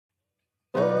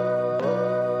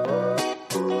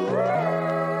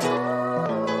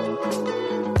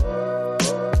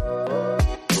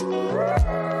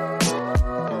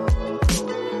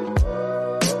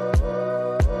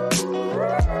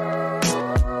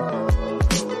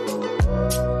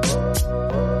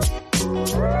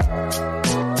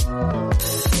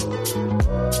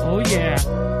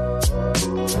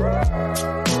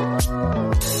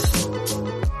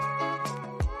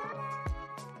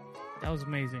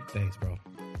funny. Thanks, bro.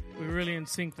 We were really in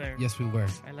sync there. Yes, we were.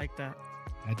 I like that.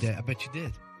 I did. I bet you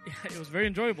did. Yeah, it was very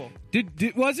enjoyable.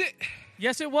 Was it?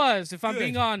 Yes, it was, if I'm Good.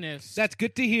 being honest. That's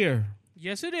good to hear.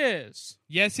 Yes, it is.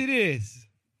 Yes, it is.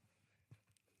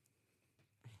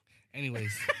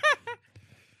 Anyways.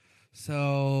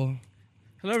 So,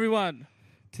 Hello, everyone.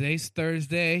 today's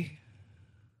Thursday,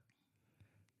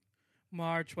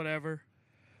 March, whatever.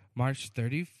 March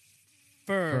 31st.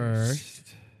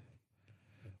 First.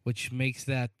 Which makes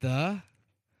that the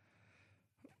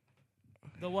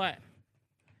what?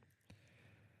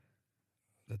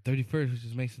 the 31st,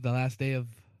 which makes it the last day of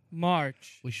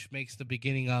March. which makes the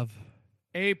beginning of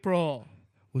April.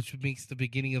 which makes the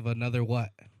beginning of another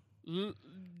what?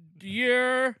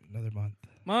 Year. Another month.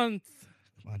 Month.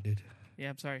 Come on, dude. Yeah,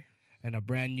 I'm sorry. And a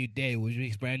brand new day, which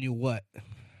makes brand new what?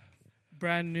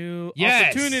 Brand new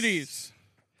Yes. opportunities.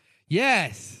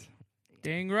 Yes.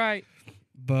 Dang right.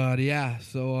 But yeah,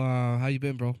 so how you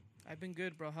been, bro? I've been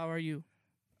good, bro. How are you?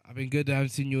 I've been good. I haven't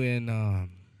seen you in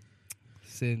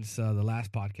since the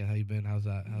last podcast. How you been? How's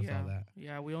that? How's all that?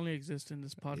 Yeah, we only exist in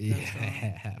this podcast.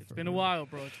 Yeah, It's been a while,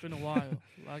 bro. It's been a while.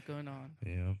 A lot going on.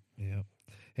 Yeah.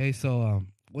 Hey, so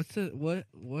what's the what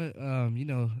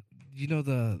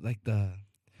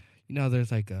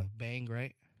there's like a Bang,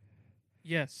 right?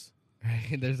 Yes.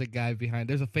 Right. There's a guy behind.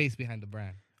 There's a face behind the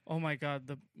brand. Oh my God,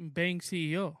 the Bang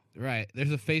CEO. Right.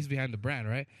 There's a face behind the brand,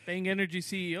 right? Bang Energy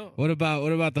CEO. What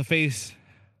about the face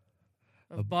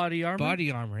Of Body Armor. Body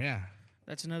Armor? Yeah.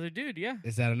 That's another dude, yeah.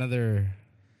 Is that another?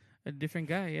 A different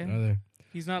guy, yeah. Another.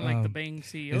 He's not like the Bang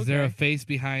CEO Is there guy. a face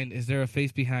behind? Is there a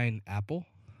face behind Apple?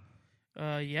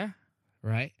 Yeah.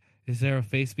 Right. Is there a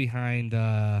face behind?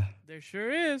 There sure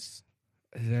is.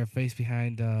 Is there a face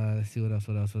behind? Let's see what else.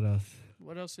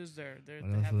 What else is there? They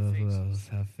What have else? faces. What else?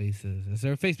 Have faces. Is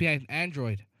there a face behind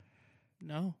Android?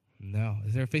 No. No.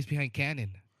 Is there a face behind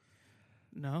Canon?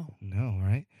 No. No.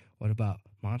 Right. What about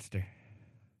Monster?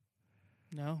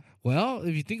 No. Well,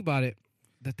 if you think about it,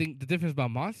 the difference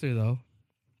about Monster though,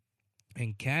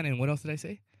 and Canon. What else did I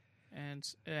say? And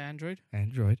Android?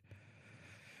 Android.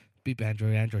 Beep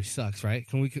Android. Android sucks, right?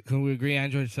 Can we agree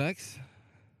Android sucks?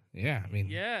 Yeah, I mean,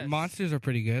 Yes. Monsters are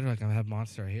pretty good. Like I have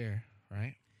Monster right here,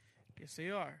 right? Yes,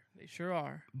 they are. They sure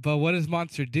are. But what does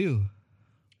Monster do?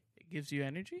 It gives you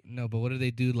energy? No, but what do they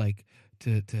do like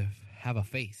to have a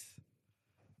face?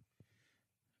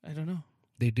 I don't know.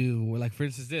 They do like, for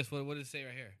instance, this. What does it say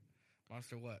right here?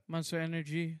 Monster what? Monster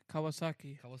Energy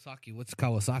Kawasaki. Kawasaki. What's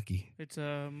Kawasaki? It's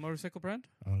a motorcycle brand.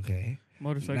 Okay.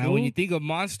 Motorcycle. Now, when you think of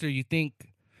Monster, you're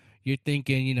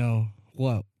thinking,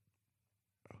 what?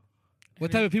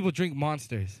 What type of people drink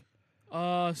Monsters?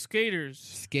 Skaters.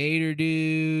 Skater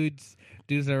dudes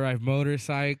that ride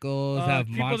motorcycles, have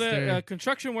people Monster. that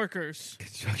construction workers.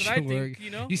 Construction That's what I work.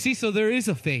 think, You see, so there is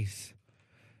a face.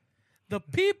 The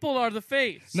people are the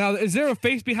face. Now, is there a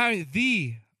face behind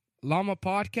the Llama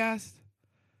Podcast?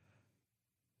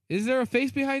 Is there a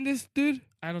face behind this, dude?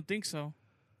 I don't think so.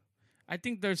 I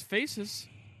think there's faces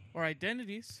or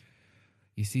identities.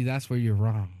 You see, that's where you're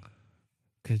wrong.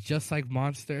 Because just like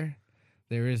Monster,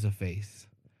 there is a face.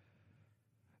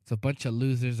 It's a bunch of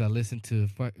losers that listen to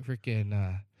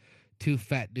freaking two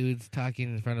fat dudes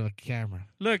talking in front of a camera.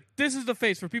 Look, this is the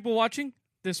face. For people watching,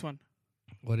 this one.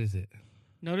 What is it?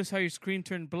 Notice how your screen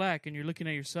turned black and you're looking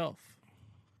at yourself.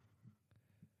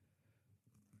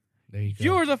 There you go.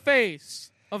 You're the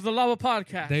face of the Lava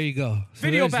Podcast. There you go. So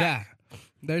Video there's back.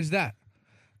 There's that.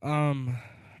 I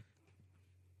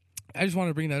just want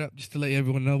to bring that up just to let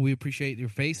everyone know we appreciate your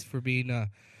face for being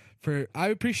I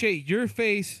appreciate your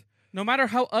face. No matter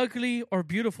how ugly or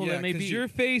beautiful it may be. Your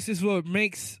face is what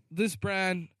makes this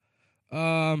brand gives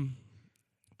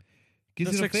the it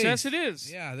a success face. it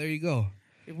is. Yeah, there you go.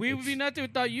 We would be nothing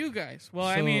without you guys. Well,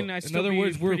 So, I mean, in other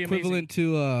words, we're equivalent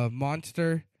to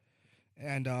Monster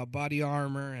and Body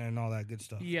Armor and all that good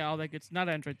stuff. Yeah, all that good. Not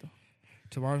Android though.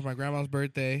 Tomorrow's my grandma's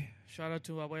birthday. Shout out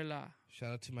to Abuela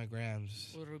Shout out to my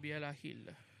grams. Rubiela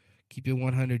Gil. Keep it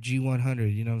 100,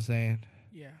 G100. You know what I'm saying?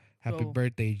 Yeah. Happy Go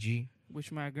birthday, G.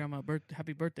 Wish my grandma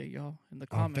happy birthday, y'all, in the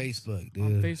On comments. Facebook, dude.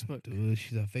 On Facebook. Dude,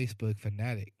 she's a Facebook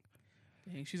fanatic.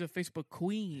 Dang, she's a Facebook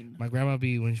queen. My grandma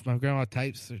my grandma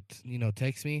types or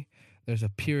texts me, there's a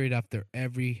period after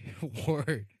every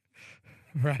word.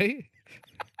 Right?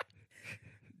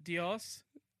 Dios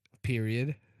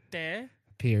Period. te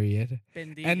Period.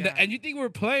 bendiga. And you think we're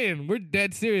playing? We're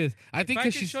dead serious. I think if I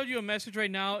because could show you a message right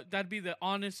now, that'd be the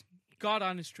honest, God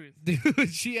honest truth. dude,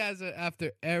 she has it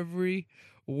after every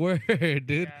word, dude.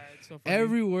 Yeah, it's so funny.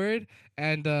 Every word,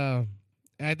 and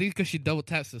And I think because she double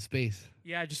taps the space.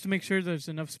 Yeah, just to make sure there's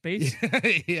enough space.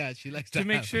 Yeah, she likes to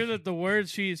make sure that the word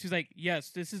she's like, yes,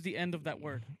 this is the end of that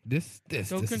word.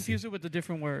 Don't confuse it with a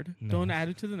different word. No. Don't add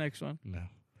it to the next one. No.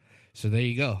 So there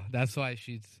you go. That's why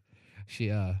she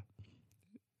I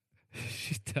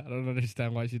don't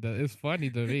understand why she does. It's funny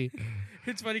to me.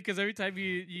 It's funny because every time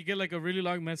you get like a really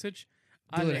long message,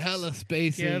 Dude, hella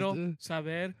spaces. Quiero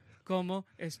saber cómo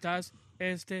estás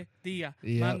este día.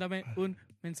 Yep. Mándame un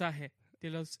mensaje.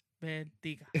 Dios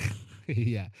bendiga.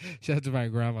 Yeah. Shout out to my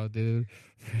grandma, dude.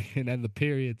 And then the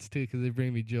periods, too, because they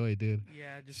bring me joy, dude.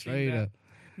 Yeah, just straight up.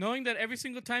 Knowing that every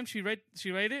single time she write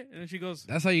it, and then she goes...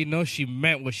 That's how you know she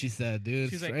meant what she said,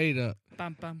 dude. She's straight up.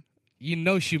 Bam, bam. You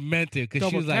know she meant it, because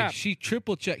she was tap. like, she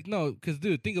triple checked. No, because,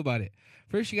 dude, think about it.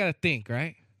 First, you got to think,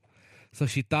 right? So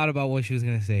she thought about what she was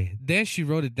going to say. Then she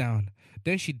wrote it down.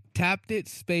 Then she tapped it,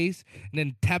 space, and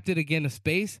then tapped it again, a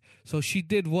space. So she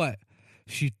did what?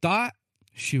 She thought,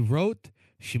 she wrote,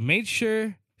 she made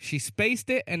sure, she spaced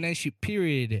it, and then she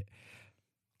perioded it.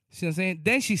 See what I'm saying?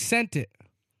 Then she sent it.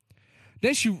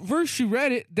 Then she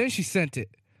read it, then she sent it.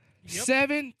 Yep.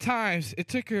 7 times. It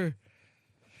took her.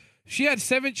 She had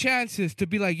 7 chances to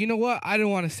be like, you know what? I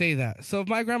didn't want to say that. So if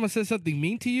my grandma says something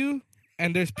mean to you,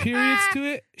 and there's periods to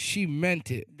it, she meant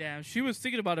it. Damn, she was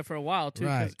thinking about it for a while, too.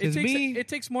 Right. It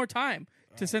takes more time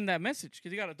to send that message,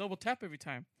 because you got to double tap every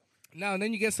time. Now, and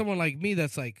then you get someone like me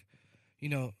that's like, you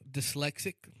know,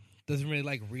 dyslexic, doesn't really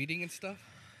like reading and stuff.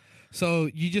 So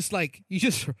you just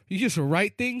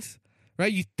write things,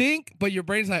 right? You think, but your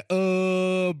brain's like,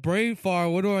 brain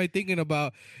fart. What am I thinking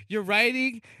about? You're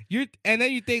writing, and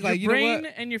then you think like, you know what? Your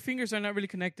brain and your fingers are not really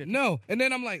connected. No, and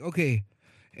then I'm like, okay,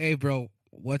 hey, bro,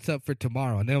 what's up for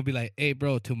tomorrow? And they'll be like, hey,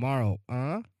 bro, tomorrow,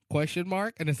 question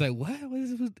mark? And it's like, what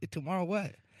is tomorrow?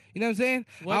 What? You know what I'm saying?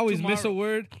 I always miss a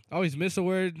word.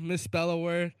 Misspell a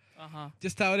word.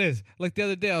 Just how it is. Like the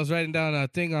other day, I was writing down a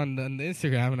thing on the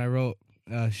Instagram, and I wrote,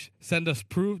 send us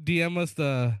proof, DM us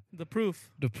the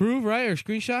proof. The proof, right? Or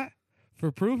screenshot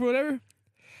for proof or whatever.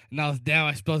 And I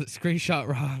spelled it screenshot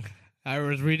wrong. I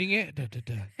was reading it.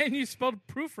 And you spelled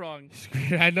proof wrong.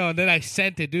 I know, and then I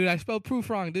sent it, dude. I spelled proof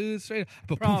wrong, dude. Straight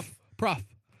up. Prof.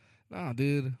 No,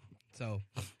 dude. So.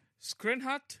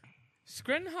 Screenshot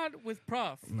with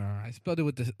prof. No, I spelled it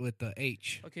with the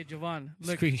H. Okay, Jovan.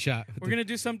 Look, screenshot. We're going to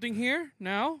do something here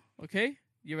now, okay?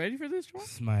 You ready for this, Jovan?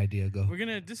 This is my idea, go.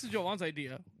 This is Jovan's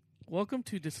idea. Welcome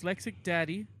to Dyslexic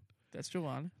Daddy. That's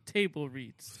Jovan. Table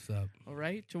reads. What's up? All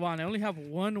right, Jovan, I only have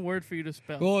one word for you to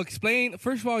spell. Well, explain.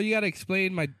 First of all, you got to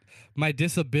explain my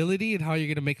disability and how you're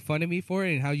going to make fun of me for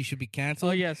it and how you should be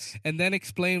canceled. Oh, yes. And then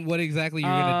explain what exactly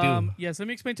you're going to do. Yes, let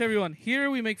me explain to everyone.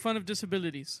 Here we make fun of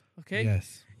disabilities, okay?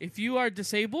 Yes. If you are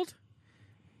disabled,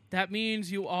 that means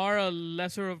you are a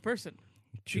lesser of a person.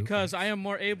 True. Because I am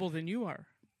more able than you are.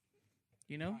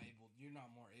 You know? You're not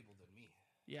more able than me.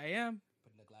 Yeah, I am.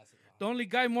 The only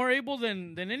guy more able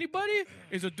than anybody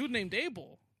is a dude named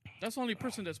Abel. That's the only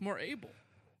person that's more able.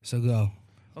 So go.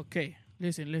 Okay,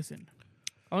 listen.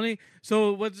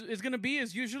 So what it's going to be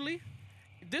is usually,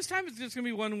 this time it's just going to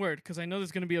be one word because I know this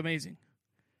is going to be amazing.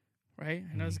 Right?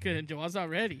 I know it's good. And Joel's not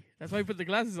ready. That's why he put the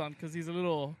glasses on, because he's a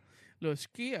little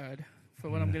scared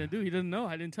for what I'm going to do. He doesn't know.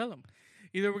 I didn't tell him.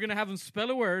 Either we're going to have him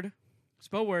spell words,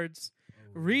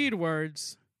 read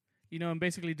words, and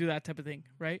basically do that type of thing,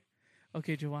 right?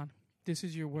 Okay, Jovan. This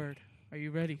is your word. Are you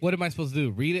ready? What am I supposed to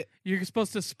do? Read it? You're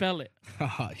supposed to spell it.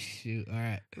 Oh, shoot. All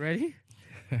right. Ready?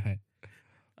 All right.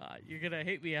 You're going to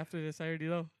hate me after this. I already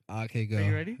know. Okay, go. Are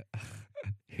you ready?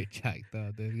 You're jacked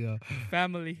up, dude. Go.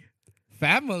 Family.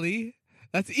 Family?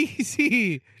 That's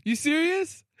easy. You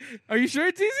serious? Are you sure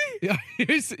it's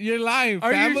easy? You're lying.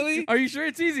 Family? Are you sure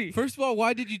it's easy? First of all,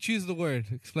 why did you choose the word?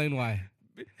 Explain why.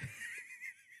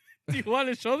 Do you want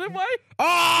to show them why?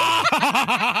 Oh,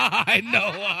 I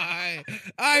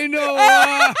know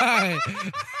why.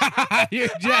 You're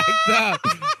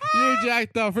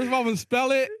jacked up. First of all, I'm going to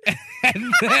spell it,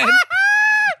 and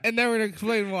then we're going to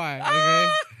explain why.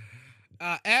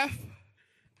 Okay.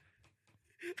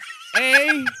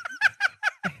 F-A...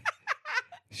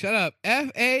 Shut up.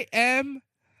 Family.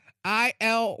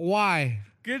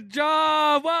 Good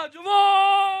job. Wow,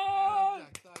 Javon!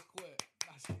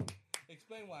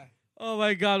 Explain why. Oh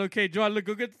my God. Okay, Jovan, look,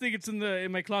 go get the thing. It's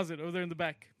in my closet over there in the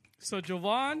back. So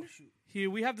Jovan,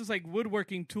 we have this like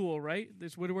woodworking tool, right?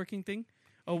 This woodworking thing,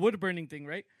 a wood burning thing,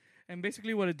 right? And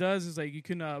basically what it does is like you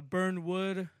can burn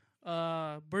wood,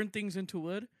 burn things into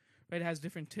wood, right? It has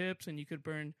different tips, and you could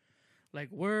burn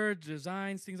like words,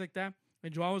 designs, things like that.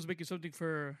 And Jovan was making something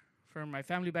for my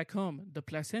family back home, the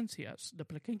Placencias, the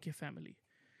Placentia family,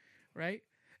 right?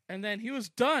 And then he was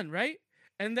done, right?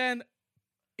 And then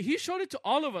he showed it to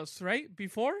all of us, right?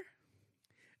 Before.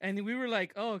 And we were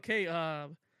like, oh, okay,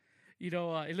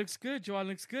 it looks good. Joel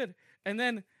looks good. And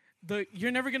then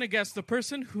you're never going to guess, the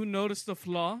person who noticed the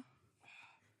flaw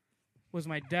was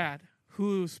my dad,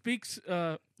 who speaks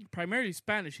primarily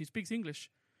Spanish. He speaks English,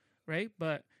 right?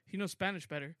 But he knows Spanish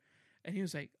better. And he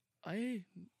was like, ay,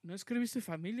 no escribiste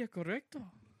familia correcto.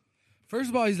 First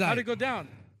of all, he's like, how'd it go down?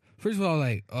 First of all,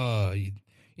 like, you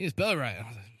didn't spell it right. I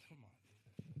was like, come on.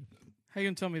 How you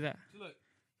going to tell me that? So look,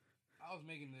 I was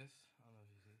making this. I don't know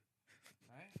if you see.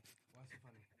 All right? Why so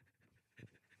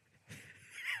funny?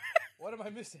 What am I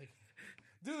missing?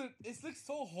 Dude, it looks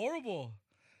so horrible.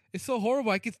 It's so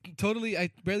horrible. I could tell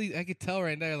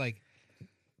right there, like,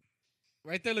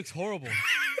 right there looks horrible.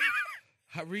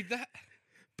 Read that.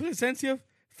 Placencia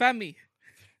Fami.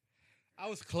 I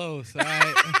was close, all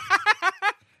right?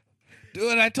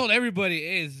 Dude, I told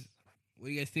everybody, what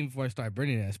do you guys think before I start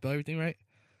burning it? I spell everything right?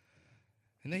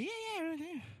 And then, yeah, right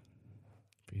there.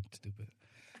 Pretty stupid.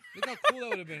 Look how cool that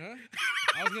would have been, huh?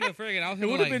 It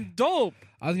would have been dope.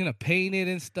 I was going to paint it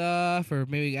and stuff, or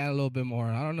maybe add a little bit more.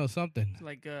 I don't know, something.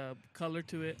 Like color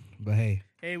to it. But hey.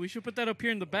 Hey, we should put that up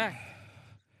here in the back.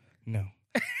 No.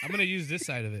 I'm going to use this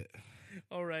side of it.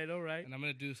 All right. And I'm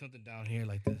going to do something down here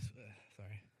like this.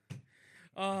 Sorry.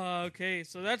 Okay,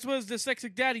 so that was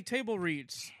Dyslexic Daddy table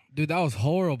reads. Dude, that was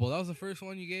horrible. That was the first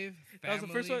one you gave? Family? That was the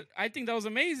first one. I think that was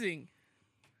amazing.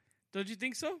 Don't you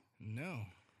think so? No.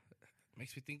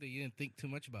 Makes me think that you didn't think too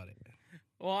much about it.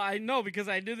 Well, I know, because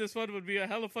I knew this one would be a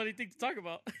hella funny thing to talk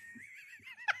about. It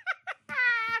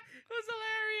was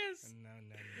hilarious. No.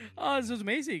 Oh, this was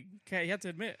amazing. Okay, you have to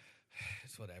admit.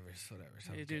 It's whatever.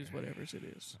 It is whatever it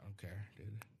is. I don't care,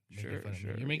 dude. Sure.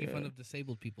 You're making fun of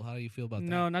disabled people. How do you feel about that?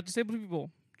 No, not disabled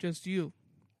people. Just you.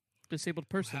 Disabled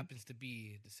person. Who happens to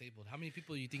be disabled. How many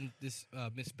people do you think this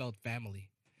misspelled family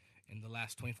in the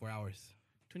last 24 hours?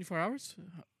 24 hours?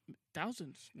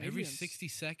 Thousands. Millions. Every 60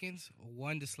 seconds,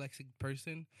 one dyslexic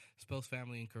person spells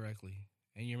family incorrectly,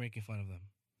 and you're making fun of them.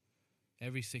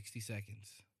 Every 60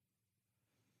 seconds.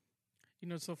 You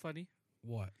know what's so funny?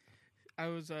 What? I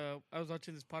was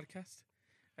watching this podcast.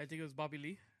 I think it was Bobby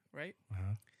Lee, right?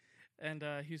 Uh-huh. And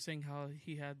he was saying how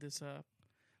he had this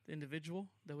individual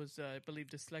that was, I believe,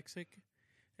 dyslexic,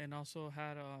 and also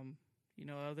had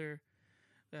other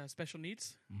special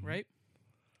needs, right?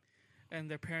 And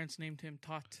their parents named him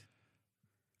Tot.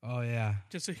 Oh yeah,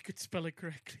 just so he could spell it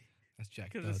correctly. That's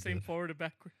jacked because it's the same forward and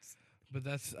backwards. But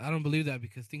I don't believe that,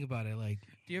 because think about it. Like,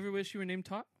 do you ever wish you were named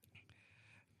Tot?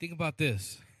 Think about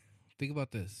this.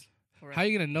 Right. How are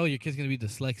you gonna know your kid's gonna be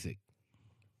dyslexic?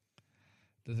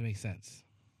 Doesn't make sense.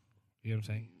 You know what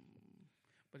I'm saying?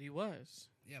 But he was.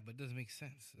 Yeah, but it doesn't make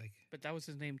sense. Like, but that was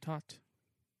his name, Tot.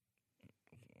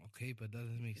 Okay, but that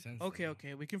doesn't make sense.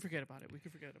 Okay. We can forget about it.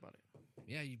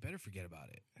 Yeah, you better forget about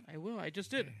it. I will. I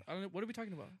just did. I don't know. What are we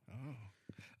talking about?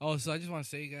 Oh, so I just want to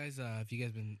say, guys, if you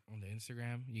guys been on the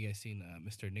Instagram, you guys seen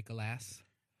Mr. Nicolas?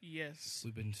 Yes.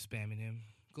 We've been spamming him.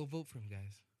 Go vote for him,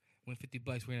 guys. Win $50.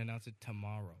 We're gonna announce it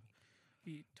tomorrow.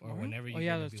 Tomorrow? Or whenever you're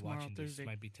gonna be watching this.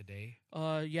 Might be today.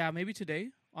 Yeah, maybe today.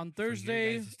 On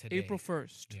Thursday, April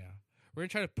 1st. Yeah. We're gonna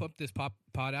try to pump this pod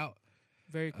out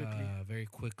very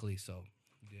quickly. So,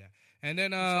 yeah. And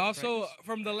then also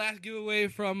from the last giveaway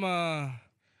from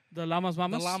the Llamas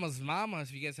Mamas. The Llamas Mamas.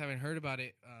 If you guys haven't heard about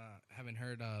it,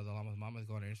 the Llamas Mamas,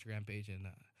 go on our Instagram page and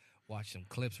watch some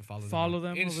clips or follow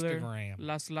them on Instagram. Over there.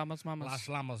 Las Llamas Mamas. Las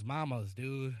Llamas Mamas,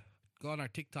 dude. Go on our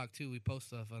TikTok too. We post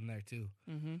stuff on there too.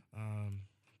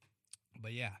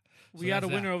 But yeah, we had a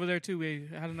winner over there too. We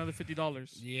had another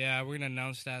 $50. Yeah, we're gonna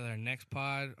announce that at our next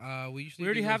pod. We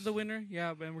already have the winner.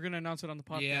 Yeah, and we're gonna announce it on the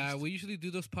podcast. Yeah, we usually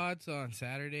do those pods on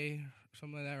Saturday or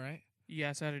something like that, right?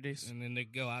 Yeah, Saturdays. And then they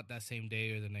go out that same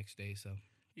day or the next day. So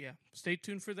yeah, stay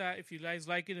tuned for that. If you guys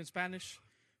like it in Spanish,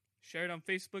 share it on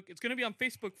Facebook. It's gonna be on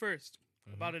Facebook first,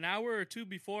 about an hour or two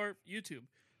before YouTube.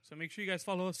 So make sure you guys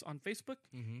follow us on Facebook.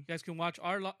 You guys can watch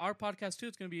our podcast too.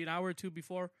 It's going to be an hour or two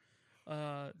before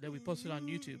that we post it on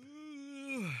YouTube.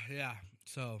 Yeah.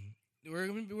 So we're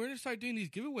gonna start doing these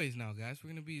giveaways now, guys. We're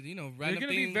gonna be random They're gonna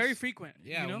be very frequent.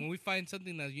 Yeah. When we find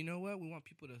something that we want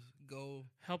people to go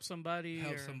help somebody,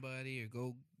 or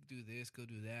go do this, go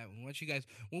do that. When we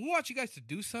want you guys to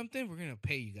do something, we're gonna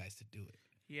pay you guys to do it.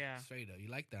 Yeah. Straight up. You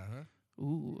like that, huh?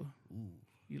 Ooh.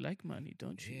 You like money,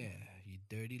 don't you? Yeah. You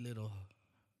dirty little.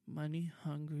 Money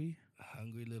hungry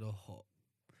little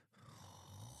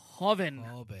Hoven.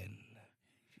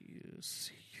 You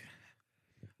see.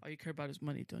 All you care about is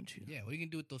money, don't you? Yeah, what are you gonna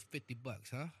do with those $50,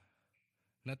 huh?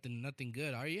 Nothing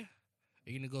good, are you?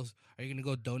 Are you gonna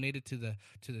go donate it to the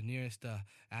nearest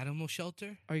animal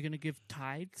shelter? Are you gonna give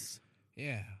tithes?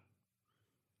 Yeah.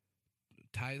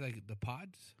 Tithe like the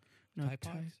pods? No, Tithe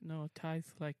tithe. pods? No, tithe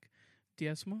like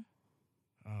diezmo.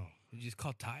 Oh, you just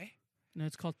call tithe? No,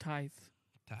 it's called tithe.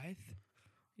 Tithe?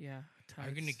 Yeah, tithe. Are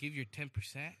you gonna give your 10%?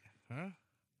 Huh?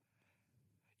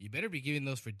 You better be giving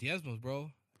those for diezmos,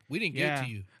 bro. We didn't give it to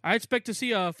you. I expect to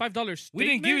see a $5 statement. We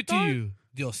didn't give it to dog. you.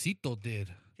 Diosito did.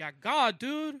 Yeah, God,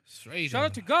 dude. Straight Shout up.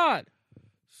 out to God.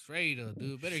 Straight up,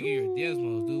 dude. Better give your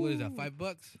diezmos, dude. What is that?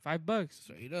 $5? $5.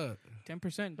 Straight up.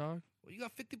 10%, dog. Well, you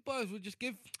got $50. We'll just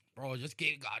give, bro. Just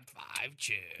give God 5.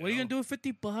 Chill. What are you gonna do with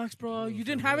 $50, bro? Dude, You for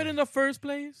didn't have it real. in the first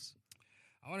place.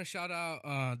 I want to shout out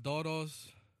Doros.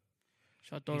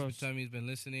 Shout He's been out. telling me he's been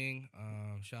listening.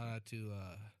 Shout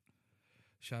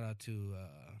out to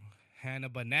Hannah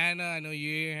Banana. I know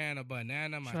you're here, Hannah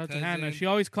Banana. My Shout out cousin. to Hannah. She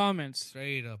always comments.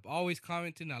 Straight up, always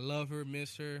commenting. I love her,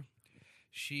 miss her.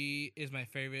 She is my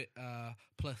favorite.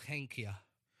 Placenkia.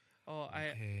 Oh,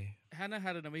 Okay. Hannah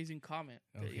had an amazing comment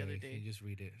Okay. the other Can you day. just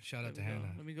read it? Shout out Let to me go-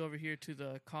 Hannah. Let me go over here to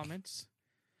the comments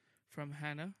from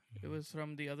Hannah. It was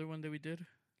from the other one that we did.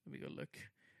 Let me go look.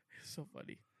 It's so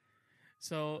funny.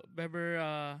 So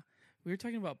remember, we were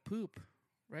talking about poop,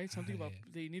 right? Something about Yeah.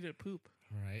 they needed a poop,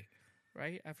 Right.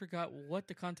 right? I forgot what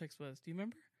the context was. Do you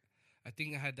remember? I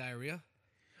think I had diarrhea.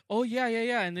 Oh yeah.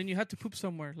 And then you had to poop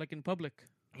somewhere, like in public.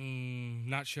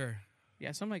 Not sure.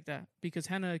 Yeah, something like that. Because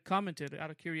Hannah commented out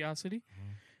of curiosity,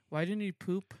 Mm-hmm. why didn't you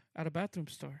poop at a bathroom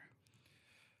store?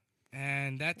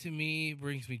 And that to me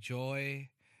brings me joy,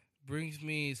 brings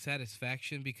me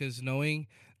satisfaction because knowing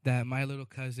that my little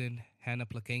cousin Hannah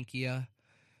Placenkia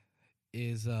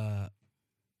is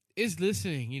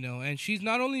listening, and she's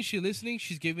not only listening,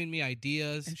 she's giving me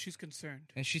ideas And she's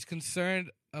concerned. and she's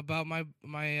concerned about my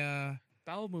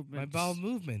Bowel movements. my bowel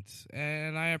movements,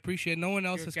 and I appreciate. No one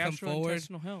else Your has come forward.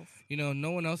 gastrointestinal health.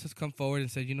 No one else has come forward and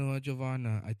said, you know what,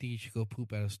 Giovanna, I think you should go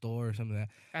poop at a store or something like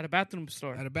that. At a bathroom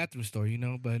store. At a bathroom store,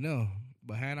 but no.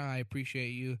 But Hannah, I appreciate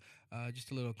you. Just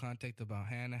a little context about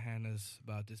Hannah. Hannah's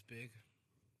about this big.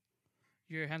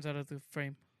 Your hands out of the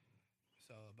frame.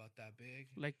 So about that big.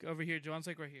 Like over here. John's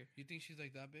like right here. You think she's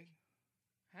like that big?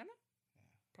 Hannah?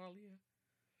 Probably, yeah.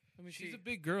 Let me She's see. a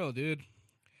big girl, dude.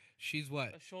 She's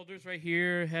what? Shoulders right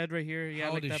here, head right here. Yeah,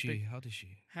 How like old is that she? big. How old is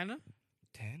she? Hannah?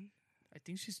 10? I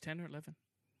think she's 10 or 11.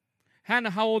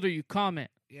 Hannah, how old are you? Comment.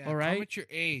 Yeah. All right. Comment your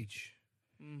age.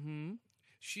 Mm-hmm.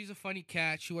 She's a funny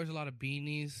cat. She wears a lot of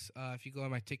beanies. If you go on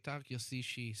my TikTok, you'll see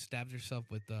she stabs herself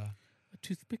with A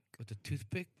toothpick? a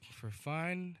toothpick for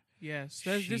fun. Yes.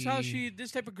 This is how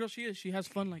this type of girl she is. She has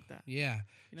fun like that. Yeah.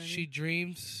 You know what I She mean?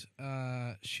 dreams.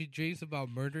 She dreams about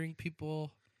murdering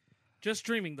people. Just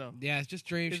dreaming, though. Yeah, it's just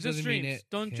dreams. It's She just doesn't mean dreams. it.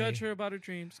 Don't okay? judge her about her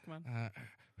dreams. Come on.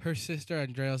 Her sister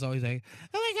Andrea's always like,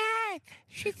 "Oh my God,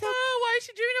 she's so Why is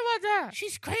she dreaming about that?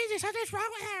 she's crazy. Something's wrong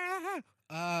with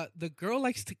her." The girl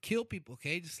likes to kill people.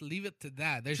 Okay, just leave it to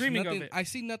that. There's Dreaming of nothing. it. I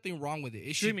see nothing wrong with it.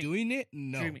 Is Dreaming. she doing it?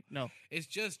 No. Dreaming. No. It's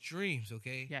just dreams.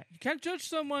 Okay. Yeah. You can't judge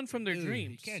someone from their Dude,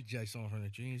 dreams. You can't judge someone from their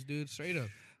dreams, dude. Straight up.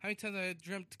 How many times I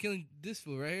dreamt killing this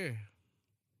fool right here?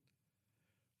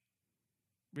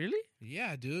 Really?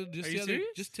 Yeah, dude. Are you serious?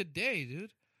 Just today,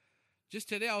 dude. Just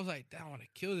today, I was like, "Damn, I want to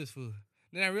kill this fool."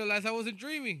 Then I realized I wasn't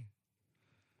dreaming.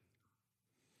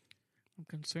 I'm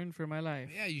concerned for my life.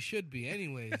 Yeah, you should be.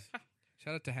 Anyways,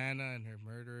 shout out to Hannah and her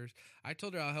murderers. I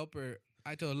told her I'll help her.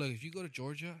 I told her, look, if you go to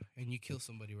Georgia and you kill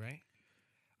somebody, right?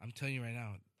 I'm telling you right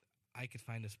now, I could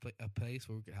find a place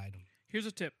where we could hide them. Here's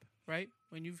a tip, right?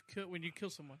 When you kill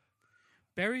someone,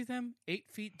 bury them 8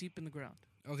 feet deep in the ground.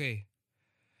 Okay.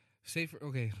 Since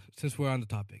we're on the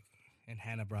topic, and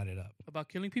Hannah brought it up. About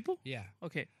killing people? Yeah.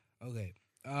 Okay. Okay.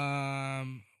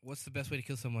 What's the best way to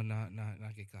kill someone not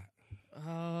get caught?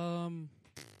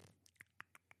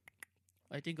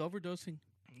 I think overdosing.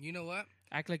 You know what?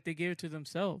 Act like they gave it to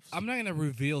themselves. I'm not gonna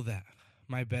reveal that.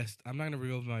 I'm not gonna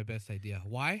reveal my best idea.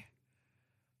 Why?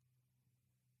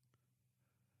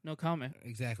 No comment.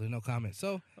 Exactly. No comment.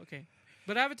 So Okay.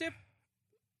 But I have a tip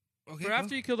okay. for go.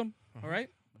 after you kill them. Uh-huh. All right?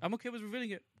 I'm okay with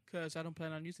revealing it because I don't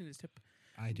plan on using this tip.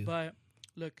 I do. But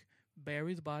look,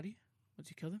 bury the body once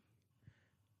you kill them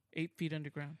 8 feet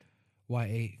underground. Why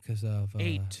 8? Because of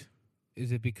 8.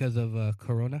 Is it because of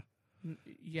Corona?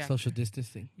 Yeah. Social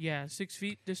distancing. Yeah, 6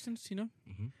 feet distance,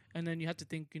 Mm-hmm. And then you have to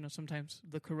think, sometimes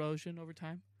the corrosion over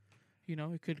time,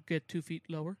 it could get 2 feet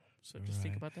lower. So just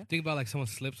think Right. about that. Think about like someone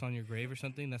slips on your grave or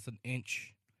something. That's an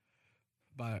inch.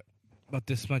 About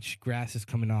this much grass is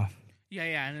coming off. Yeah,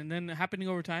 and then happening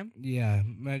over time, Yeah,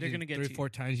 imagine gonna get 3 or you. 4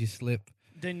 times you slip.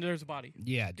 then there's a body.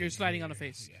 Yeah, You're dude, sliding on a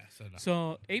face. Yeah, so no.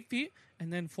 So 8 feet,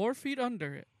 and then 4 feet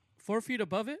under it, 4 feet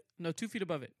above it. No, 2 feet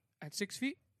above it. At 6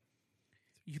 feet,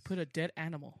 you put a dead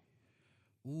animal.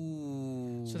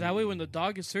 Ooh. So that way, when the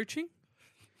dog is searching,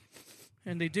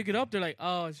 and they dig it up. They're like,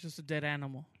 oh, it's just a dead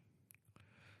animal.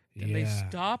 Then yeah. they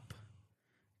stop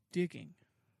digging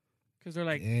because they're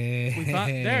like,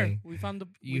 Dang. we found the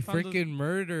You freaking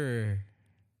murderer.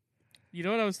 You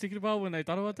know what I was thinking about when I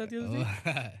thought about that the other day?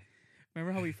 What?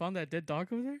 Remember how we found that dead dog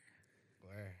over there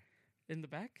Where? in the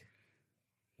back?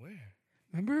 Where?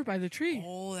 Remember by the tree?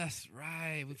 Oh, that's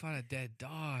right. We found a dead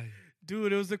dog.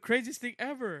 Dude, it was the craziest thing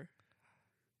ever.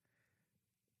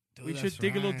 Dude, We that's should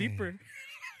dig a little right. deeper.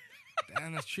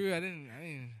 Damn, that's true. I didn't.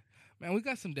 Man, we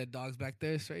got some dead dogs back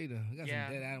there. Straight up. We got Yeah.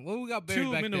 some dead animals. What we got buried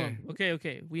 2 back minimum.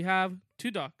 Okay. We have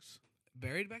 2 dogs.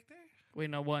 there? Buried back there? Wait,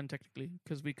 no, 1 technically,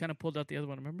 because we kind of pulled out the other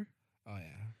one. Remember? Oh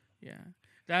yeah.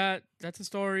 Yeah. That's a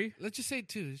story. Let's just say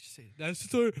 2. Let's just say that's a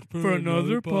story For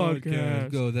another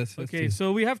podcast. Go. That's Okay, 2.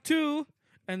 so we have 2,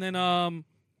 and then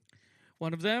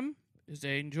one of them is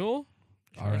Angel.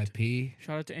 R.I.P.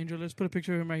 Shout out to Angel. Let's put a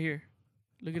picture of him right here.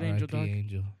 Look at R.I.P. Angel, dog.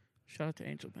 Angel. Shout out to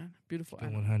Angel, man. Beautiful The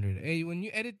animal. 100. Hey, when you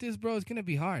edit this, bro, it's gonna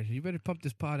be hard. You better pump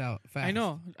this pod out fast. I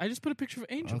know. I just put a picture of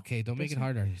Angel. Okay, don't make it That's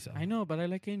hard on yourself. I know, but I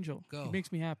like Angel. Go. He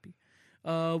makes me happy.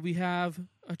 We have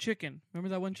a chicken. Remember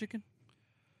that one chicken?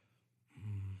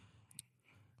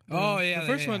 Oh yeah, The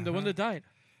first yeah, one, the one that died.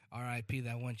 R.I.P.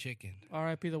 that one chicken.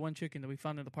 R.I.P. the one chicken that we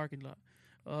found in the parking lot.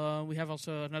 We have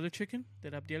also another chicken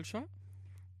that Abdiel shot.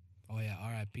 Oh yeah,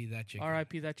 R.I.P. that chicken.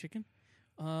 R.I.P. that chicken.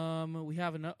 We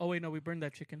have another. Oh wait, no, we burned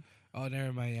that chicken. Oh,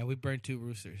 never mind. Yeah, we burned 2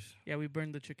 roosters. Yeah, we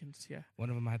burned the chickens. Yeah. One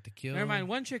of them I had to kill. Never mind,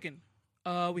 one chicken.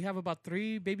 We have about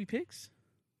 3 baby pigs.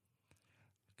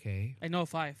 Okay, I know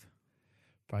 5.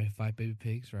 probably 5 baby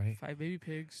pigs, right? 5 baby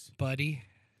pigs. Buddy.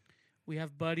 We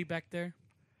have Buddy back there,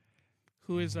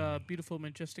 who is a beautiful,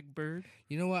 majestic bird.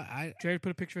 You know what? Jared,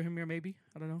 put a picture of him here, maybe.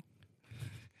 I don't know.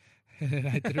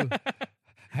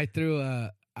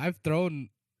 I've thrown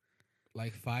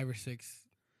like 5 or 6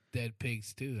 dead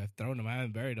pigs too. I've thrown them. I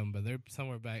haven't buried them, but they're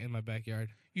somewhere back in my backyard.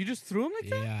 You just threw him like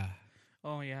that? Yeah,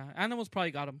 Oh yeah, animals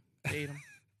probably got him. They ate him.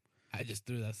 I just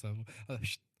threw that some.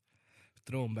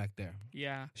 Throw them back there.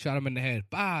 Yeah. Shot him in the head.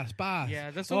 Boss.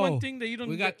 Yeah, that's the one thing that you don't.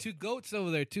 We got 2 goats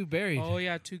over there, 2 buried. Oh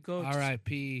yeah, 2 goats.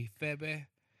 R.I.P. Febe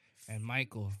and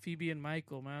Michael. Phoebe and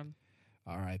Michael, man.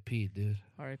 R.I.P. dude.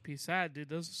 R.I.P. Sad, dude.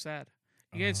 Those are sad.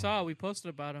 You guys saw we posted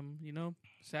about him. You know,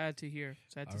 sad to hear,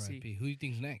 sad to see. R.I.P. Who do you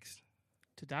think's next?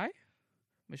 To die?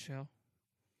 Michelle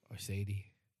Or Sadie?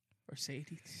 or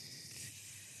Sadie.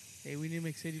 Hey, we need to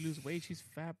make Sadie lose weight. She's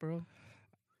fat, bro.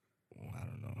 Oh, I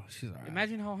don't know. She's all right.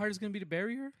 Imagine how hard it's gonna be to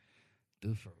bury her.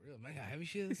 Dude, for real. Man, how heavy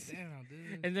she is. Damn,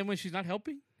 dude. And then when she's not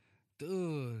helping,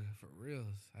 Dude, for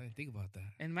reals. I didn't think about that.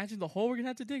 and imagine the hole we're gonna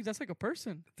have to dig. That's like a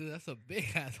person. Dude, that's a big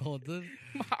asshole, dude.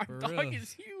 Our For dog real.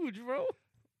 is huge, bro.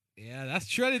 Yeah, that's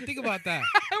true. I didn't think about that.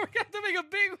 We're gonna have to make a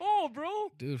big hole,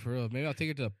 bro. Dude, for real. Maybe I'll take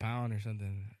her to a pound or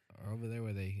something. Or over there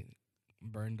where they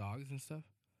burn dogs and stuff.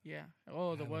 Yeah.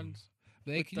 Oh, the I don't- ones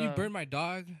Hey, With can you the- burn my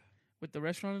dog? with the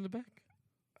restaurant in the back.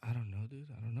 I don't know, dude.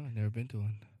 I don't know. I've never been to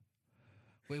one.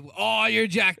 Wait, oh, you're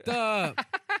jacked up.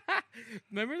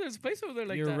 Remember, there's a place over there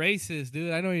like You're that. racist,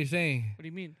 dude. I know what you're saying. What do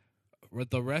you mean? With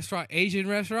the restaurant, Asian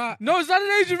restaurant? No, it's not an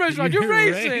Asian restaurant. You're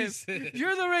You're racist. racist.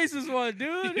 You're the racist one,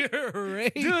 dude. You're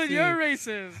racist. Dude, you're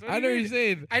racist. What I do know you what you're mean?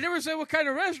 saying. I never said what kind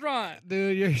of restaurant.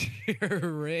 Dude, you're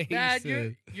racist. Dad,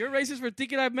 you're racist for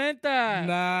thinking I meant that.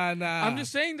 Nah. I'm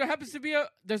just saying there happens to be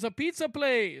there's a pizza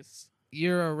place.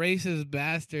 You're a racist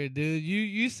bastard, dude.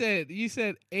 You said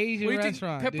Asian What do you think,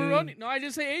 restaurant, pepperoni? dude. No, I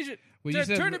didn't say Asian. Well, you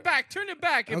said Turn it back. Turn it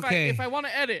back. Okay. If I want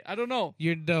to edit, I don't know.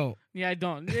 You don't. Yeah, I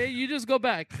don't. Yeah, you just go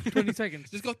back 20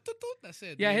 seconds. Just go. Toot, toot, that's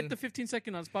it. Yeah, dude. hit the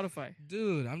 15-second on Spotify.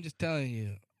 Dude, I'm just telling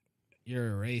you,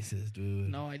 you're a racist, dude.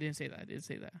 No, I didn't say that. I didn't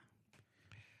say that.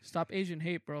 Stop Asian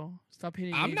hate, bro. Stop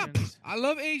hating I'm Asians. not. I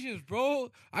love Asians,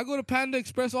 bro. I go to Panda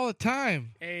Express all the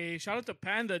time. Hey, shout out to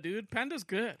Panda, dude. Panda's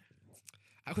good.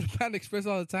 I go to Panda Express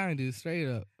all the time, dude. Straight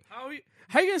up, How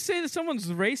you gonna say that someone's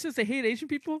racist? They hate Asian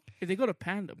people if they go to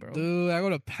Panda, bro. dude. I go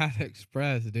to Panda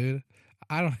Express, dude.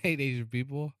 I don't hate Asian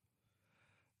people.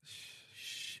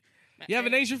 Shh. You have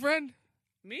an Asian friend?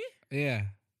 Me? Yeah,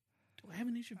 Do I have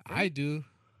an Asian friend? I do.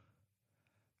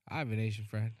 I have an Asian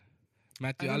friend,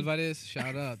 Matthew I don't- Alvarez.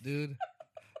 Shout out, dude.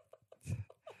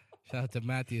 Shout out to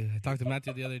Matthew. I talked to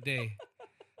Matthew the other day.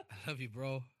 I love you,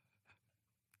 bro.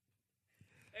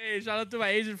 Hey, shout out to my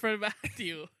Asian friend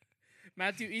Matthew.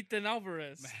 Matthew Ethan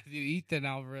Alvarez. Matthew Ethan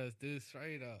Alvarez, dude.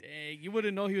 Straight up. Dang, you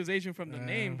wouldn't know he was Asian from the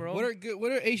name, bro. What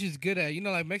are Asians good at? You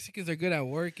know, like Mexicans are good at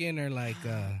working or like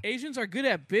Asians are good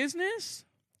at business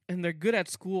and they're good at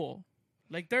school.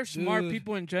 Like they're smart Dude,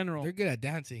 people in general. they're good at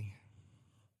dancing.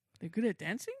 They're good at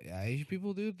dancing? Yeah, Asian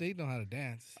people, dude, they know how to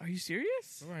dance. Are you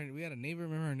serious? We had a neighbor.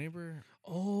 Remember our neighbor?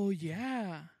 Oh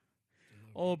yeah.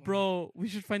 Oh, bro, we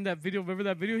should find that video. Remember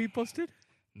that video he posted?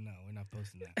 No, we're not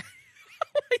posting that.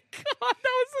 Oh my god, that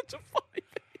was such a funny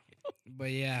video.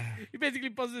 But yeah, He basically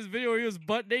posted this video where he was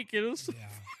butt naked. It was so yeah.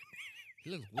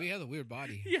 He has a weird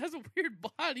body. He has a weird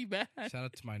body, man. Shout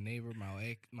out to my neighbor,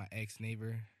 my ex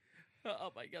neighbor.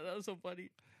 Oh my god, that was so funny.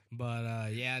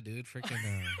 But yeah, dude, freaking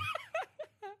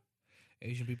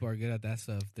Asian people are good at that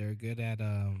stuff. They're good at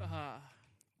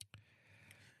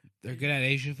they're good at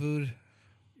Asian food.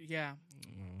 Yeah.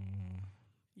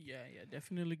 Yeah,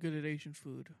 definitely good at Asian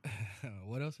food.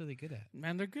 What else are they good at?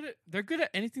 Man, they're good at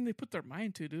anything they put their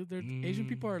mind to, dude. Asian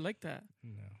people are like that.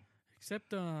 No.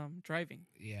 Except driving.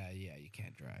 Yeah, you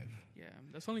can't drive. Yeah,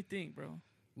 that's the only thing, bro.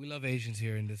 We love Asians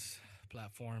here in this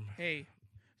platform. Hey,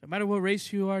 no matter what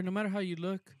race you are, no matter how you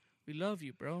look, we love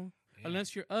you, bro. Yeah.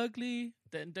 Unless you're ugly,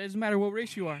 then it doesn't matter what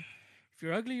race you are. If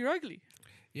you're ugly, you're ugly.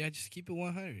 Yeah, just keep it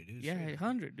 100, dude. Yeah,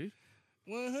 100, dude.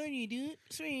 100, dude.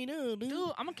 Straight up, dude.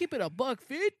 Dude, I'm gonna keep it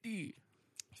 $150.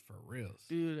 For reals,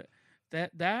 dude.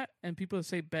 That and people that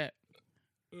say bet,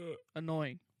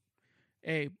 annoying.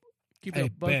 Hey, keep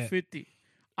it $150.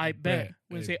 I bet.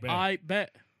 When they say I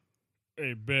bet.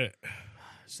 Hey, bet.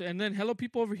 So, and then hello,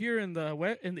 people over here in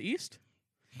the east,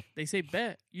 they say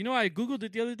bet. You know, I googled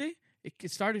it the other day. It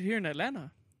started here in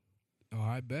Atlanta. Oh,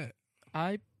 I bet.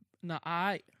 I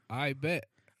bet.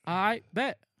 I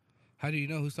bet. How do you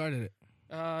know who started it?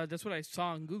 That's what I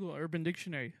saw on Google. Urban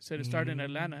Dictionary said it started in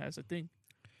Atlanta as a thing.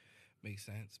 Makes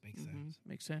sense.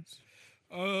 Makes sense.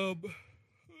 What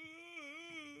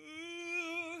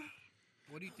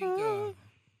do you think?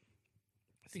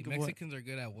 Mexicans are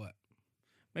good at what?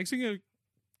 Mexicans are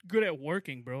good at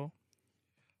working, bro.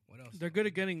 What else? They're good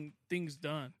at getting things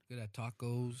done. Good at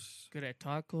tacos. Good at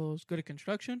tacos. Good at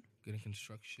construction. Good at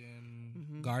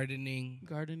construction. Gardening.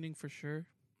 Gardening for sure.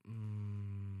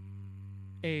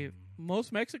 Hey,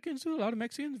 most Mexicans too. A lot of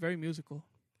Mexicans very musical.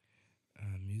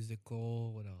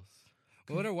 Musical. What else?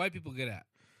 What are white people good at?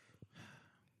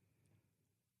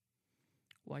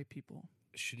 White people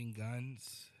shooting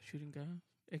guns.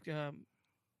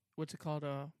 What's it called?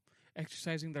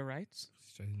 Exercising their rights.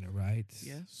 Exercising their rights.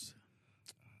 Yes.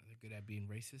 They're good at being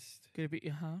racist. Good at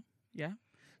being, yeah.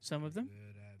 Some of them.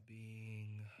 Good at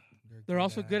being. They're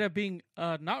also good at being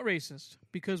not racist,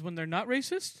 because when they're not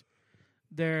racist,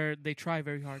 they try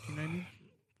very hard. You know what I mean?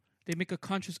 They make a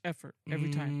conscious effort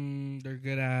every time. They're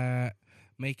good at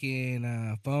making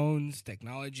phones,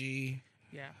 technology.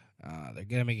 Yeah. They're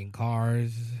good at making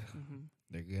cars.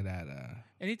 They're good at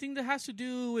anything that has to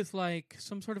do with like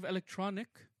some sort of electronic.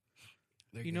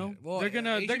 You know, well, they're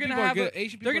gonna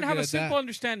have a simple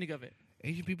understanding of it.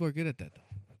 Asian people are good at that, though.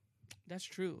 That's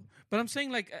true, but I'm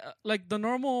saying like the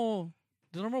normal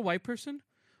white person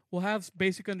will have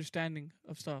basic understanding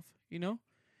of stuff. You know,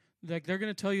 like they're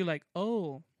gonna tell you like,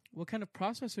 oh, what kind of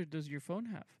processor does your phone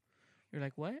have? You're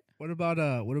like, what? What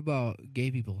about gay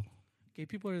people? Gay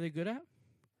people, are they good at?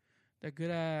 They're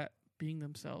good at being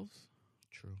themselves.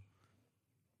 True.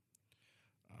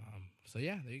 So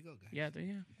yeah, there you go, guys. Yeah, there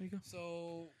you go.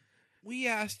 So we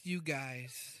asked you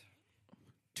guys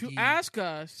to ask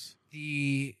us.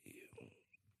 You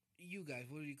guys,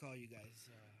 what do you call you guys?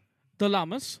 The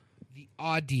llamas. The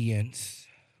audience.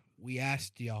 We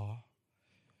asked y'all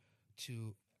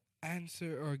to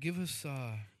answer or give us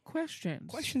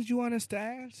questions you want us to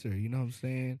answer. You know what I'm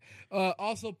saying?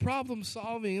 Also problem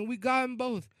solving, and we got them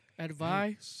both.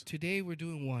 Advice. Today we're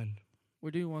doing one.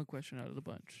 We're doing one question out of the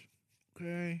bunch.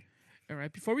 Okay. All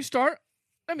right. Before we start,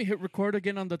 let me hit record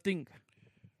again on the thing.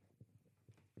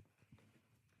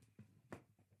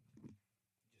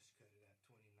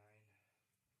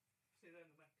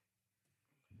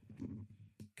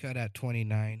 Cut at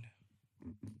 29.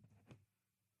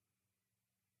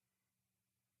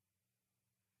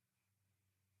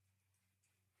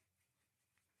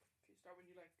 Start when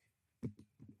you like. You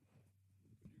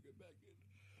get back in.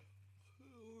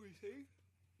 What are we saying?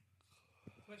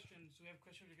 Questions. We have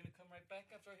questions. You're gonna come right back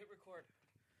after I hit record.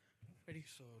 Ready?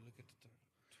 So look at the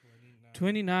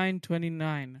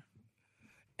 29.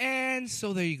 And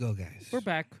so there you go, guys. We're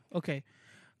back. Okay.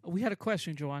 We had a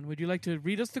question, Joanne. Would you like to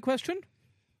read us the question?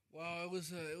 Well, it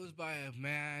was by a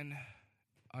man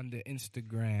on the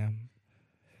Instagram,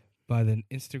 by the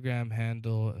Instagram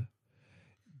handle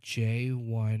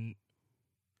J1BZ.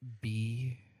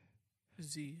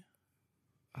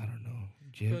 I don't know.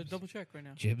 Jibs. Double check right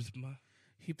now. Jibsma.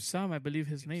 Heapsum, I believe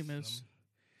his name is.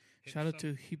 Shout out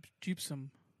to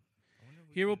Jeepsum.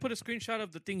 Here, we'll put a screenshot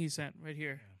of the thing he sent right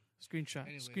here. Yeah. Screenshot.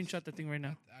 Anyways, screenshot the thing right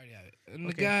now. I already have it. And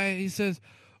the guy, he says,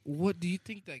 what do you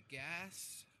think that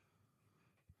gas-powered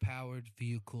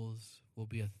vehicles will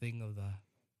be a thing of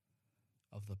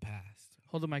the past?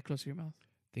 Hold the mic close to your mouth.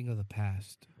 Thing of the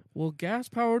past. Will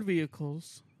gas-powered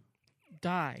vehicles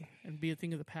die and be a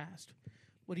thing of the past?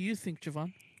 What do you think,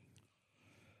 Javon?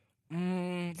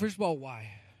 First of all,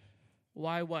 why?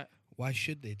 Why what? Why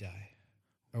should they die?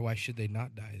 Or why should they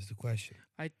not die is the question.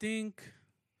 I think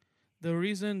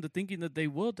the thinking that they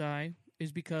will die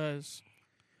is because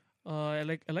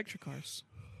electric cars.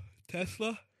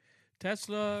 Tesla,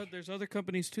 there's other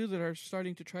companies too that are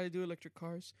starting to try to do electric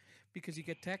cars because you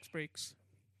get tax breaks.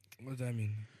 What does that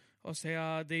mean? O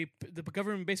sea, the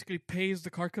government basically pays the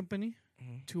car company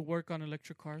to work on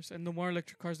electric cars, and the more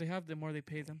electric cars they have, the more they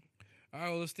pay them, All right,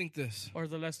 well, let's think this. or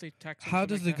the less they tax them. How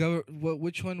something does like the that. government?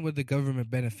 Which one would the government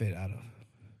benefit out of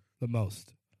the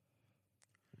most?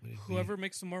 Would it be- Whoever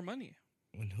makes the more money.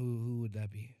 And who would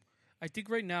that be? I think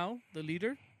right now the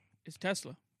leader is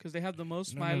Tesla because they have the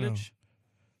most No. mileage.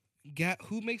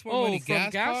 Who makes more Oh, money? from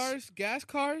Gas gas? cars? Gas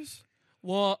cars?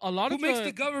 Well, a lot Who of makes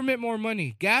the government more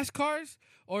money? Gas cars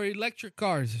or electric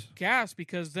cars? gas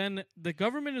because then the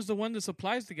government is the one that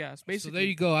supplies the gas. Basically, So there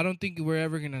you go. I don't think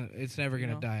it's never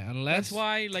gonna No. die unless. That's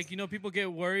why, people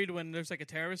get worried when there's like a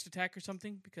terrorist attack or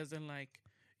something because then,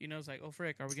 it's like, oh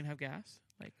frick, are we gonna have gas?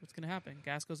 Like, what's gonna happen?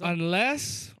 Gas goes up.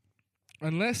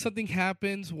 Unless something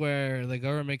happens where the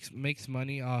government makes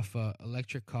money off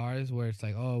electric cars, where it's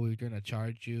like, oh, we're gonna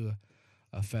charge you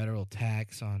a federal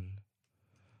tax on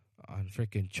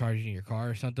freaking charging your car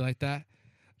or something like that,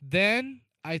 then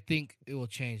I think it will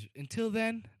change. Until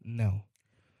then, no.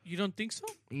 You don't think so?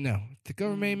 No. The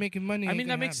government ain't making money. I mean,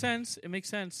 that makes sense. It makes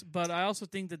sense, but I also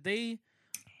think that they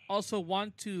also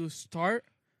want to start,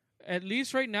 at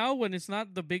least right now when it's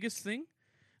not the biggest thing,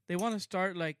 they want to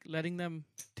start like letting them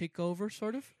take over,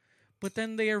 sort of. But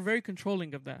then they are very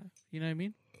controlling of that. You know what I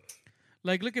mean?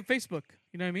 Like, look at Facebook.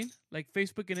 You know what I mean? Like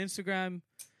Facebook and Instagram.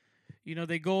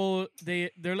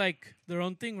 They're like their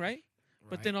own thing, right?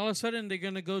 But then all of a sudden they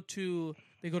go to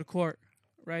court,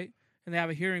 right? And they have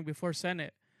a hearing before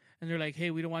Senate, and they're like, hey,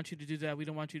 we don't want you to do that. We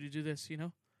don't want you to do this.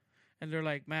 And they're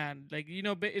like, man,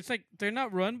 it's like they're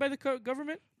not run by the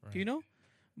government, Right.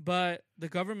 But the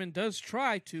government does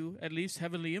try to at least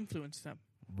heavily influence them.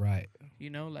 Right.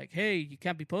 Like, hey, you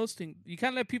can't be posting. You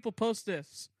can't let people post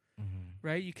this,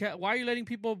 right? You can't. Why are you letting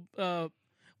people? Why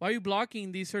are you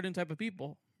blocking these certain type of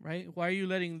people, right? Why are you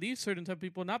letting these certain type of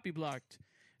people not be blocked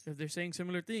if they're saying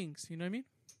similar things? You know what I mean?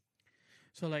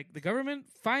 So, like, the government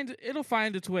it'll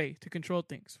find its way to control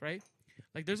things, right?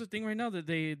 Like, there's a thing right now that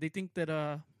they think that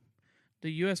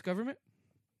the U.S. government,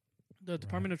 the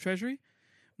Department of Treasury,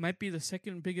 might be the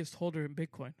second biggest holder in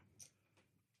Bitcoin.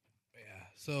 Yeah.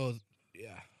 So,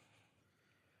 yeah.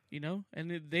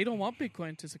 And they don't want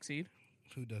Bitcoin to succeed.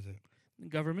 Who does it?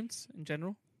 Governments in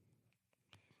general.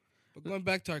 But going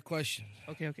back to our question.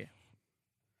 Okay.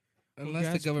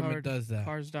 Unless the government does that.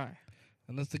 Cars die.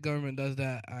 Unless the government does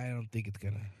that, I don't think it's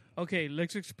going to. Okay,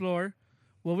 let's explore.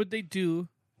 What would they do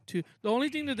to... The only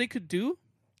thing that they could do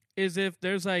is if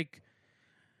there's like...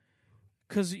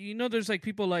 Because, there's like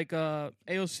people like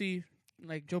AOC,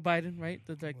 like Joe Biden, right?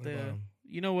 That's like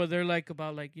where they're like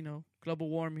about like, global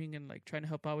warming and like trying to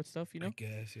help out with stuff, I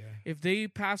guess, yeah. If they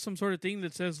pass some sort of thing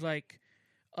that says like,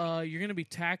 you're going to be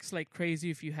taxed like crazy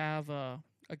if you have a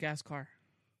gas car.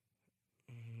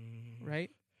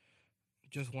 Right?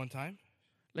 Just one time?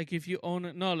 Like if you own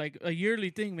it, no, like a yearly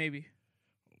thing maybe.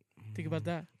 Think about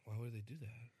that. Why would they do that?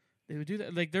 They would do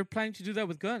that. Like they're planning to do that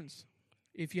with guns.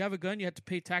 If you have a gun, you have to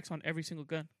pay tax on every single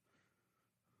gun.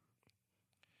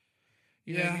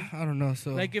 You know what I mean? I don't know.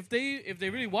 So like if they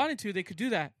really wanted to, they could do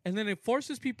that, and then it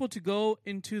forces people to go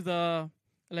into the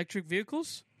electric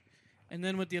vehicles, and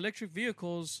then with the electric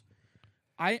vehicles,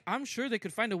 I'm sure they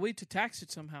could find a way to tax it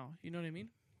somehow. You know what I mean?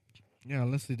 yeah,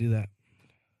 unless they do that.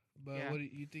 But Yeah. what do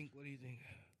you think? What do you think?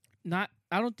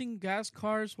 I don't think gas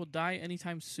cars will die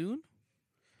anytime soon.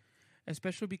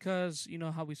 Especially because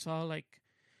how we saw like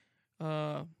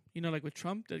with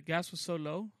Trump, the gas was so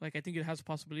low. Like I think it has a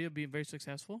possibility of being very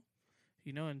successful,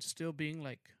 and still being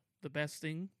like the best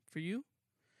thing for you.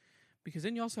 Because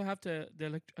then you also have the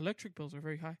electric bills are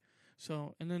very high.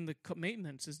 So and then the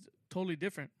maintenance is totally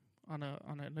different on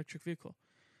an electric vehicle.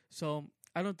 So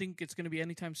I don't think it's going to be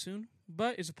anytime soon.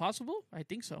 But is it possible? I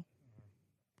think so.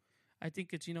 I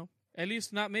think it's at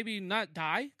least not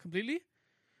die completely,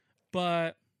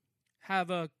 but have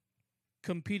a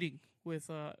competing with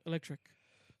electric.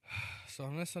 So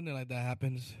unless something like that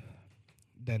happens,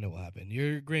 then it will happen.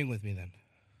 You're agreeing with me then?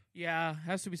 Yeah,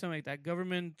 has to be something like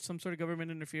that. Some sort of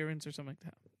government interference or something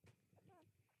like that.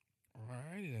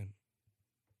 Alrighty then.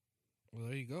 Well,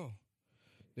 there you go.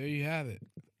 There you have it.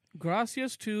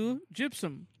 Gracias to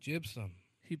Gypsum. Gypsum.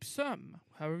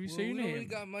 However you say your we don't name. really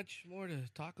got much more to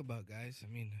talk about, guys. I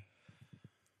mean,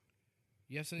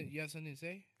 You have something to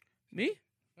say? Me?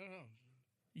 I don't know.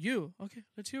 You? Okay,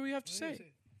 let's hear what you have to say.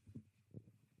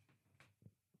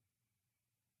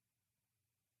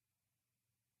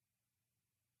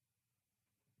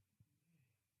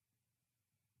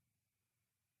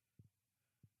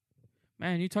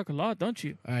 Man, you talk a lot, don't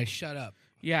you? All right, shut up.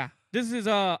 Yeah. This is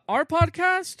our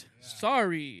podcast. Yeah.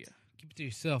 Sorry. Keep it to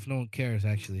yourself. No one cares,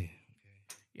 actually.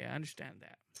 Yeah, I understand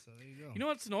that. So there you go. You know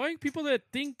what's annoying? People that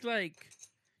think like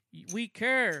we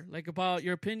care like about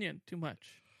your opinion too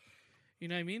much. You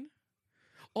know what I mean?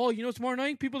 Oh, you know what's more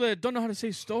annoying? People that don't know how to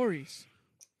say stories.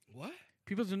 What?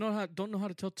 People that don't know how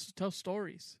to tell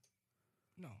stories.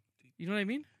 No. You know what I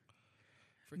mean?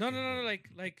 No.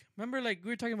 Like remember, like we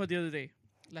were talking about the other day,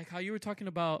 like how you were talking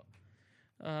about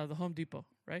the Home Depot,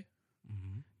 right?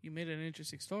 Mm-hmm. You made an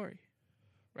interesting story,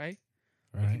 right?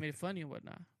 Right. Like you made it funny and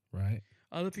whatnot. Right.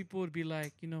 Other people would be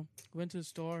like, went to the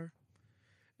store,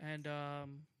 and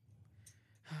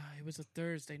it was a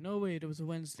Thursday. No, wait, it was a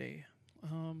Wednesday.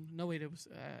 No, wait, it was.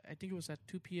 I think it was at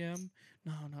 2 p.m.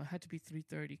 No, it had to be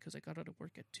 3:30 because I got out of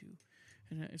work at 2.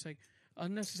 And it's like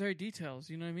unnecessary details.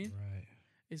 You know what I mean? Right.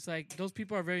 It's like those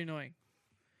people are very annoying.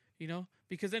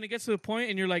 Because then it gets to the point,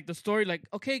 and you're like the story, like,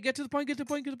 okay, get to the point,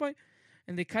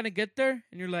 and they kind of get there,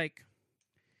 and you're like,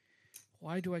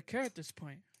 why do I care at this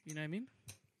point? You know what I mean?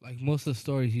 Like most of the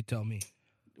stories you tell me.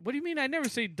 What do you mean? I never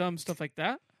say dumb stuff like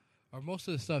that. Or most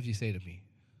of the stuff you say to me.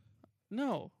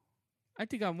 No. I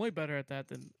think I'm way better at that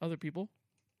than other people.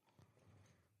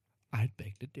 I'd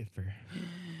beg to differ.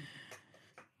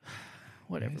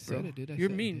 Whatever, I said bro. it, dude. You're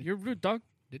mean. Dude. You're rude, dog.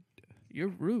 Did- You're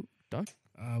rude, dog.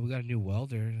 We got a new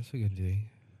welder. That's what we're doing.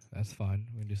 That's fun.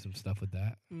 We're gonna do some stuff with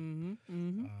that. Mm-hmm.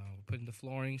 Mm-hmm. We're putting the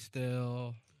flooring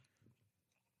still.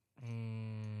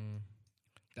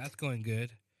 That's going good.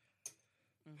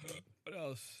 Mm-hmm. What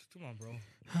else? Come on, bro.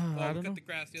 I We don't know. cut the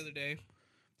grass the other day.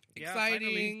 Yeah, Exciting.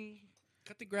 finally.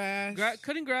 Cut the grass.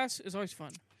 Cutting grass is always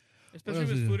fun, especially else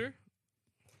with is it? fooder.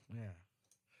 Yeah.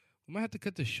 We might have to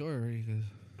cut this short already because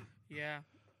Yeah.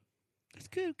 it's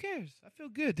good. Who cares? I feel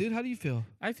good, dude. How do you feel?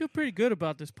 I feel pretty good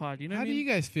about this pod. You know How what I do mean?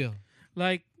 you guys feel?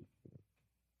 Like,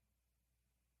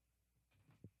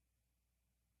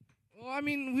 Well, I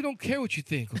mean, we don't care what you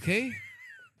think, okay?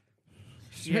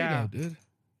 Straight Yeah. up, dude.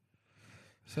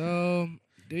 So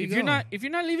there you if go. you're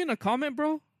not leaving a comment,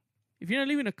 bro, if you're not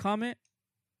leaving a comment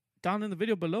down in the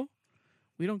video below,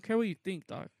 we don't care what you think,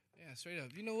 dog. Yeah, straight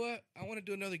up. You know what? I want to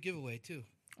do another giveaway too.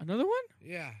 Another one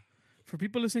Yeah. for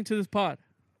people listening to this pod.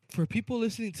 For people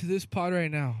listening to this pod right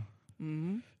now,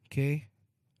 Mm-hmm. okay?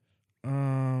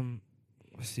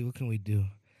 Let's see, what can we do?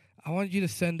 I want you to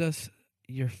send us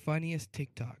your funniest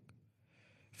TikTok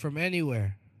from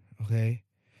anywhere, okay?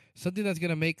 Something that's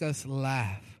gonna make us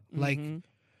laugh, like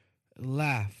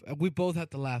laugh. We both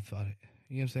have to laugh on it.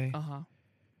 You know what I'm saying? Uh huh.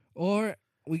 Or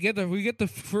we get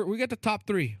the top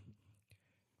 3.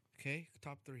 Okay,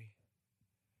 top 3.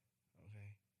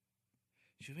 Okay.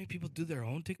 Should we make people do their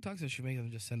own TikToks, or should we make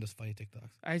them just send us funny TikToks?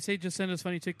 I say just send us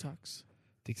funny TikToks,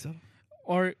 Think so?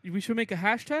 or we should make a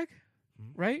hashtag,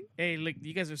 Mhm. right? Hey, like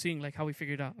you guys are seeing like how we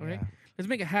figured out, right? Yeah. Let's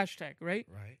make a hashtag, right?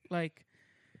 Right.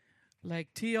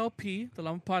 Like TLP, the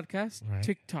Llama Podcast, Right.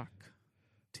 TikTok,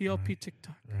 TLP Right.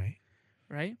 TikTok, Right.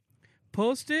 right?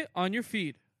 Post it on your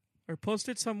feed, or post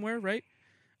it somewhere, right?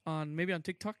 Maybe on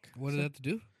TikTok. What does that have to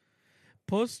do?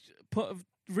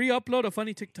 Re-upload a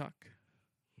funny TikTok,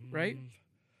 right?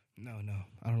 No,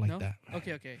 I don't like No? that.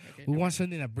 Okay. We want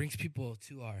something that brings people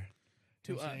to our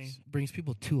To you know what I'm us. saying? Brings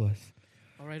people to us.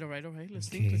 All right. Let's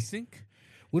Okay. think.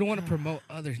 We don't want to promote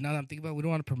others. Now that I'm thinking about it, we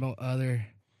don't want to promote other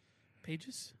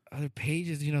Pages.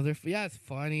 pages. You know, it's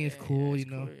funny, it's Yeah, cool. it's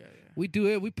You know, cool, yeah. we do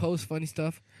it. We post funny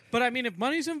stuff. But I mean, if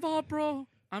money's involved, bro,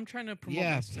 I'm trying to promote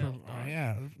Yeah, myself. dog.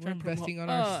 yeah. We're Trying to investing on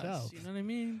promote us, ourselves. You know what I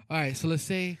mean? All right, so let's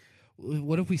say,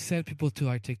 what if we send people to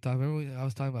our TikTok? Remember, I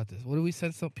was talking about this. What if we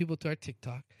send some people to our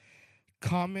TikTok?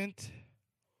 Comment.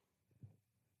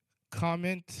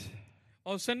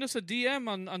 Oh, send us a DM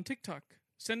on TikTok.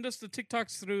 Send us the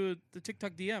TikToks through the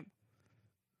TikTok DM.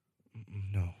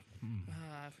 No.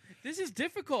 This is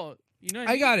difficult. You know what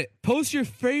I got it. Post your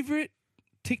favorite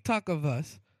TikTok of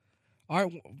us.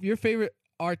 Your favorite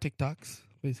our TikToks,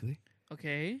 basically.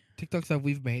 Okay. TikToks that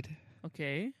we've made,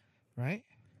 Okay. right?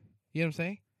 You know what I'm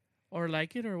saying? Or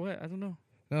like it or what? I don't know.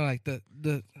 No, like the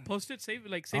Post it, save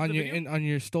on the your video. on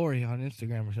your story on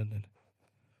Instagram or something.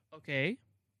 Okay.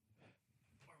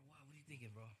 What are you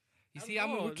thinking, bro? You I see, don't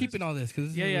know. we're keeping all this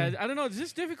because Yeah. I don't know. This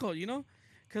is difficult, you know?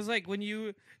 Because, like, when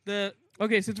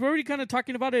since we're already kind of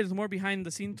talking about it, it's more behind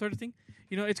the scenes sort of thing.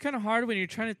 You know, it's kind of hard when you're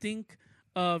trying to think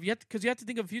of, because you have to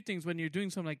think of a few things when you're doing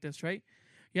something like this, right?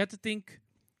 You have to think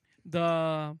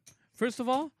first of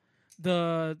all,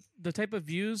 the type of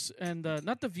views and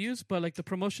not the views, but like the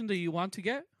promotion that you want to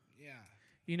get. Yeah.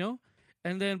 You know,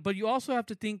 and then but you also have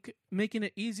to think making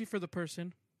it easy for the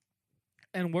person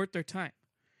and worth their time,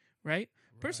 right?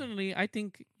 Personally, I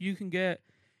think you can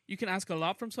ask a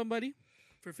lot from somebody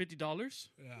for $50.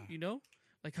 Yeah. You know,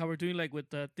 like how we're doing like with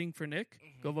the thing for Nick,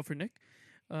 go vote for Nick.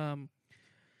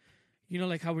 You know,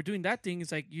 like how we're doing that thing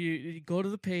is like you go to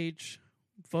the page,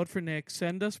 vote for Nick,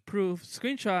 send us proof,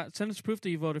 screenshot, send us proof that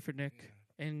you voted for Nick,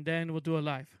 and then we'll do a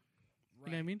live. Right.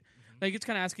 You know what I mean? Like it's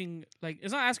kind of asking, like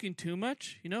it's not asking too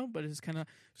much, you know, but it's kind of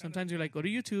sometimes you're like go to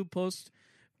YouTube, post,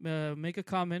 make a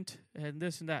comment, and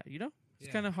this and that, you know.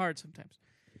 It's kind of hard sometimes.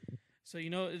 So you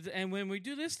know, and when we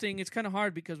do this thing, it's kind of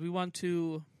hard because we want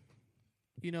to,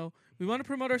 you know, we want to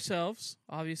promote ourselves,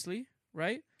 obviously,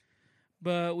 right?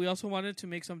 But we also wanted to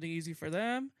make something easy for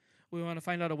them. We want to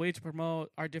find out a way to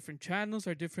promote our different channels,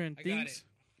 our different things.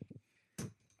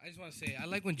 I just want to say, I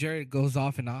like when Jared goes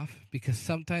off and off because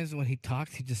sometimes when he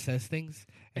talks, he just says things.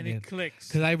 And it clicks.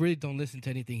 Because I really don't listen to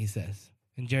anything he says.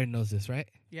 And Jared knows this, right?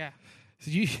 Yeah.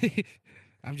 So usually,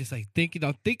 I'm just like thinking,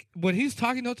 when he's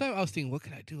talking the whole time, I was thinking, what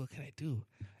can I do? What can I do?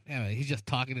 Anyway, he's just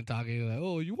talking and talking. He's like,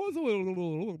 oh, you want some?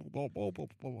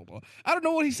 I don't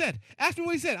know what he said. Ask me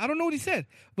what he said. I don't know what he said.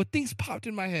 But things popped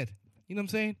in my head. You know what I'm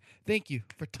saying? Thank you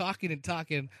for talking and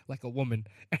talking like a woman.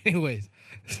 Anyways,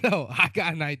 so I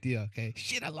got an idea, okay?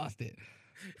 Shit, I lost it.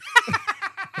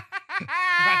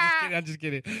 I'm just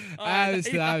kidding. I'm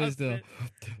still.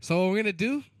 So what we're going to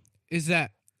do is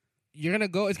that you're going to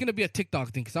go. It's going to be a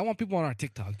TikTok thing because I want people on our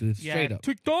TikTok, dude. Straight up.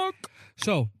 TikTok.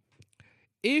 So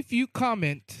if you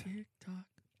comment, TikTok.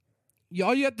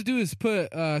 All you have to do is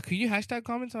put, can you hashtag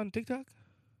comments on TikTok?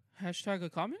 Hashtag a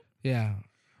comment? Yeah.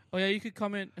 Oh, yeah, you could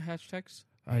comment hashtags.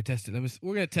 All right, test it.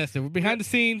 We're going to test it. We're behind the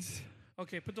scenes.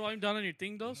 Okay, put the volume down on your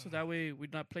thing, though, so that way we're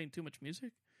not playing too much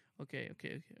music. Okay.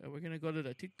 We're going to go to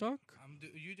the TikTok.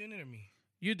 You doing it or me?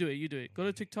 You do it. Go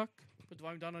to TikTok. Put the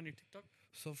volume down on your TikTok.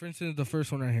 So, for instance, the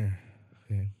first one right here.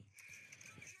 Okay.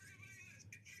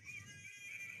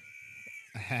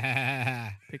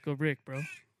 Pickle Rick, bro.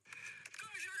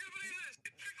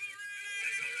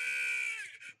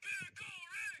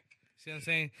 See what I'm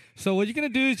saying? So what you're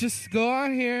going to do is just go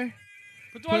on here.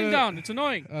 Put the volume down. It's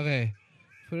annoying. Okay.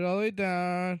 Put it all the way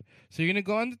down. So you're going to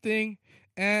go on the thing,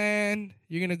 and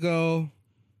you're going to go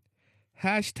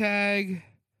hashtag.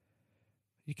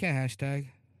 You can't hashtag.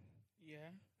 Yeah.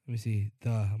 Let me see.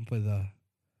 I'm going to put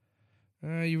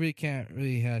the. You really can't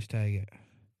really hashtag it.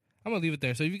 I'm going to leave it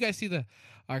there. So if you guys see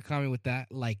our comment with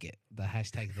that, like it. The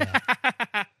hashtag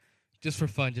the. Just for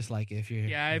fun, just like it. If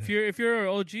you're an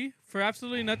OG for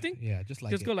absolutely nothing, just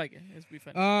like just it. go like it. It's be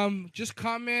fun. Just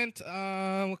comment.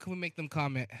 What can we make them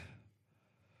comment?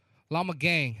 Llama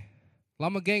gang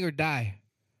or die.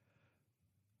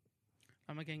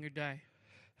 Llama gang or die.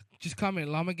 Just comment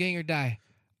llama gang or die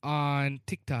on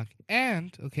TikTok.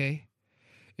 And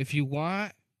if you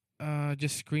want,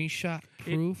 just screenshot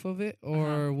proof of it,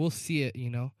 or we'll see it. You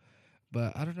know,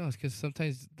 but I don't know. It's because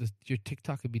sometimes your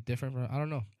TikTok could be different. I don't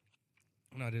know.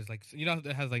 No, there's like, you know,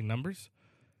 it has like numbers.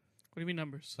 What do you mean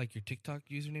numbers? Like your TikTok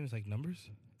username is like numbers.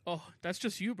 Oh, that's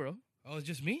just you, bro. Oh, it's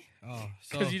just me? Oh,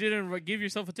 so because you didn't give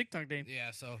yourself a TikTok name.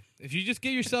 Yeah, so if you just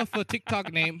give yourself a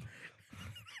TikTok name,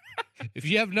 if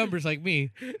you have numbers like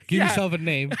me, give yourself a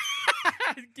name.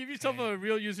 Give yourself a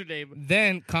real username.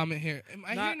 Then comment here. Am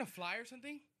I hearing a fly or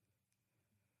something?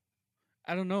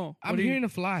 I don't know. I'm hearing a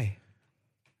fly.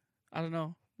 I don't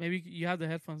know. Maybe you have the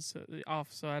headphones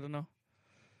off, so I don't know.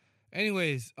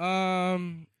 Anyways, yeah,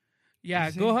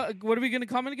 go. What are we gonna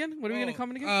comment again?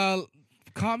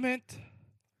 Comment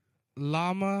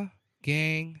llama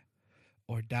gang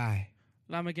or die.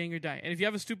 Llama gang or die. And if you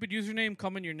have a stupid username,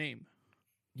 comment your name.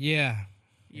 Yeah,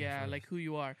 like who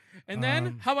you are. And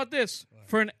then how about this?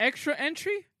 For an extra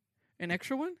entry, an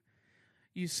extra one,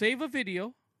 you save a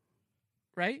video,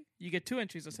 right? You get 2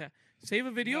 entries. Let's say. Save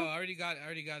a video. No, I already got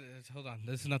it. Hold on.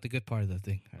 This is not the good part of the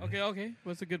thing. Okay.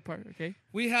 What's the good part? Okay.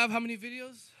 We have how many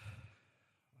videos?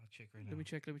 I'll check right now. Let me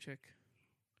check.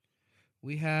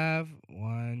 We have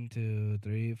 1, 2,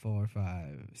 3, 4,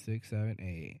 5, 6, 7,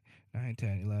 8, 9,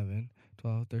 10, 11,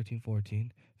 12, 13,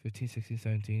 14, 15, 16,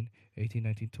 17, 18,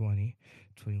 19, 20,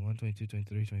 21, 22,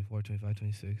 23, 24, 25,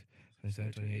 26,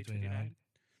 27, 28, 29,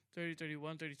 30,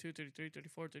 31, 32, 33,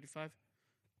 34, 35.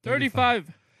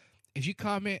 35. If you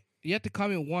comment, you have to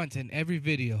comment once in every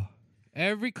video.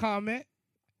 Every comment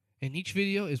in each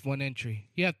video is 1 entry.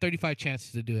 You have 35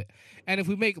 chances to do it. And if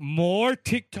we make more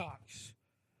TikToks,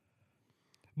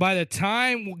 by the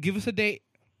time, give us a date.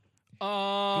 Give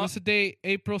us a date,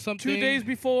 April something. 2 days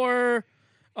before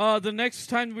the next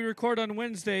time we record on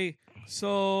Wednesday.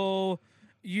 So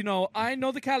I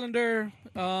know the calendar.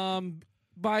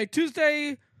 By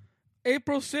Tuesday,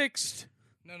 April 6th.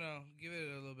 No, give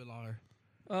it a little bit longer.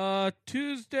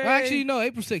 Tuesday. Well, actually, no,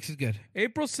 April 6th is good.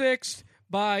 April 6th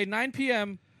by 9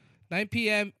 p.m. 9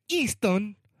 p.m.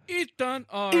 Eastern. Eastern.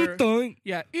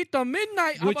 Yeah, Eastern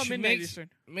midnight. How about midnight Eastern?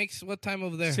 Makes what time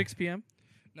over there? 6 p.m.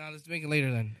 No, let's make it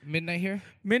later then. Midnight here?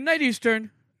 Midnight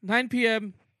Eastern, 9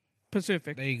 p.m.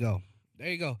 Pacific. There you go.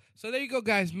 So there you go,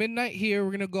 guys. Midnight here. We're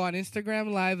going to go on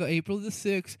Instagram Live April the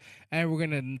 6th, and we're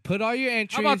going to put all your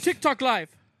entries. How about TikTok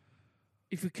Live?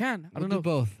 If we can. I don't know. Do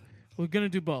both. We're going to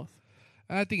do both.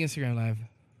 I think Instagram Live.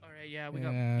 All right, yeah.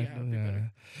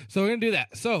 Better. So we're going to do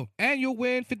that. So, and you'll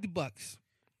win $50.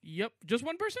 Yep. Just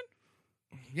one person?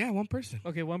 Yeah, one person.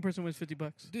 Okay, one person wins $50.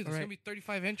 Dude, there's going to be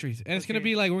 35 entries. And it's going to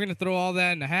be like, we're going to throw all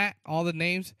that in the hat, all the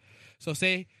names. So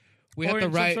say we have to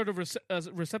write. Some sort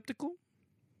of receptacle?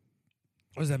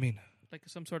 What does that mean? Like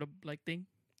some sort of thing?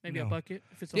 Maybe a bucket?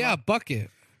 If it's a bucket.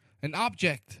 An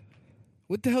object.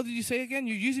 What the hell did you say again?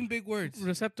 You're using big words.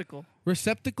 Receptacle.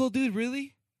 Receptacle, dude?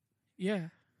 Really? Yeah.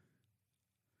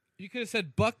 You could have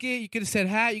said bucket. You could have said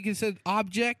hat. You could have said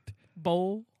object.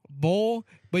 Bowl.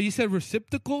 But you said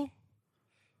receptacle?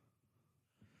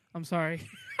 I'm sorry.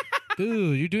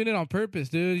 Dude, you're doing it on purpose,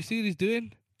 dude. You see what he's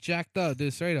doing? Jacked up,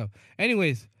 dude. Straight up.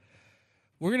 Anyways.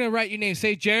 We're going to write your name.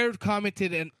 Say Jared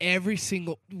commented on every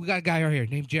single... We got a guy right here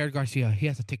named Jared Garcia. He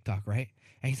has a TikTok, right?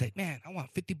 And he's like, man, I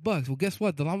want $50. Well, guess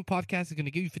what? The Llama Podcast is going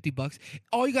to give you $50.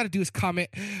 All you got to do is comment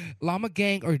Llama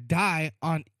Gang or Die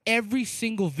on every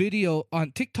single video,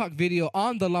 on TikTok video,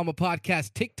 on the Llama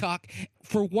Podcast TikTok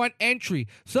for one entry.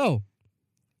 So...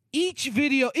 each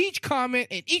comment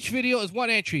in each video is one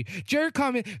entry. Jared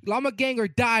commented Llama Gang or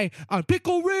Die on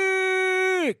Pickle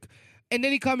Rick. And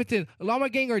then he commented, Llama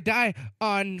Gang or Die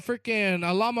on freaking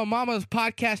Llama Mama's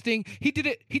podcasting. He did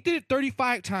it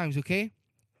 35 times, okay?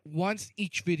 Once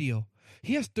each video.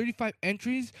 He has 35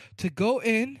 entries to go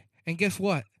in, and guess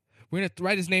what? We're going to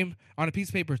write his name on a piece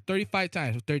of paper 35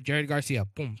 times. Jared Garcia,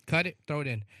 boom, cut it, throw it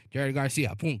in. Jared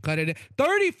Garcia, boom, cut it in.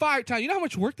 35 times. You know how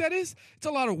much work that is? It's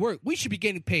a lot of work. We should be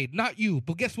getting paid, not you.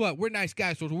 But guess what? We're nice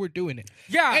guys, so we're doing it.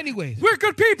 Yeah. Anyways. We're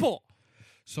good people.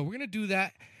 So we're going to do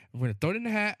that. We're going to throw it in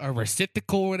the hat, or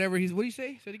receptacle, or whatever what do you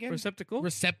say? Say it again. Receptacle. We're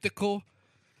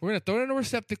going to throw it in a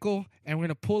receptacle, and we're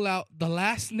going to pull out the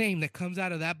last name that comes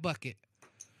out of that bucket.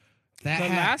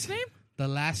 Last name? The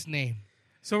last name.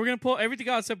 So we're going to pull everything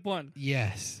out except one.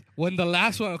 Yes. When the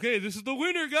last one, okay, this is the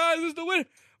winner, guys. This is the winner.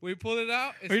 We pull it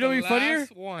out. It's the last funnier?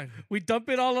 one. We dump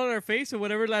it all on our face, and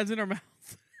whatever lands in our mouth.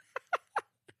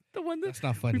 That's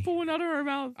not funny. We pull one out of our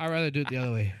mouth. I'd rather do it the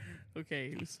other way.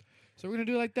 Okay. So we're going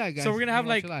to do it like that, guys. So we're going to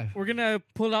have we're going to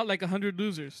pull out 100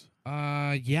 losers.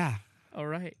 Yeah. All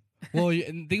right. Well,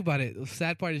 and think about it. The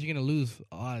sad part is you're going to lose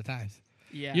a lot of times.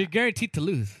 Yeah. You're guaranteed to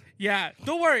lose. Yeah.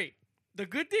 Don't worry. The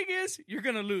good thing is you're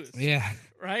going to lose. Yeah.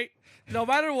 Right? No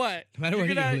matter what. No matter what,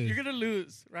 you're going to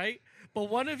lose, right? But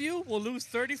one of you will lose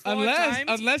 34 times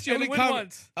unless you and only win comment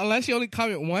once. Unless you only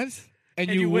comment once. And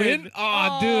you win.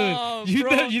 Oh, dude. You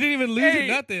didn't even lose or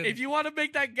nothing. If you want to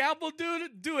make that gamble,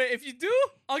 dude, do it. If you do,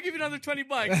 I'll give you another $20.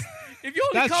 If you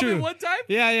only That's comment true. one time,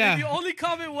 yeah. If you only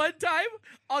comment one time,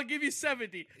 I'll give you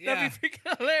 70. Yeah. That'd be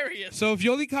freaking hilarious. So if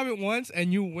you only comment once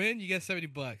and you win, you get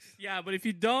 $70. Yeah, but if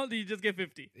you don't, then you just get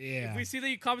 50. Yeah. If we see that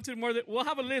you commented more, we'll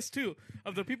have a list too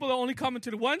of the people that only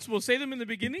commented once. We'll say them in the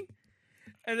beginning.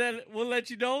 And then we'll let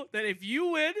you know that if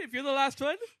you win, if you're the last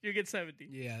one, you get 70.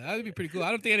 Yeah, that would be pretty cool. I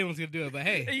don't think anyone's going to do it, but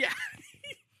hey. Yeah.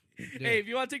 Hey, if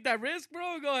you want to take that risk,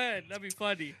 bro, go ahead. That'd be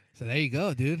funny. So there you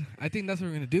go, dude. I think that's what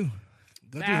we're going to do.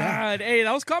 Go do that. Hey,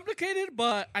 that was complicated,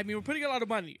 but I mean, we're putting a lot of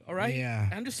money, all right? Yeah.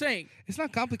 I'm just saying. It's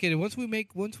not complicated. Once we make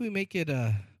it, once we, make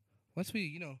a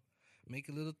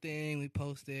little thing, we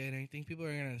post it and everything, people are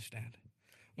going to understand.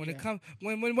 When it comes,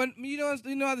 when you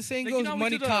know how the saying goes,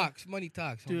 money talks.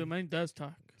 Dude, money does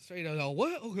talk. Straight up, oh,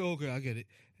 what? Okay, I get it.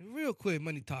 Real quick,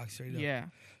 money talks straight up. Yeah.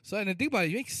 So, and then think about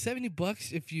it, you make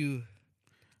 $70 if you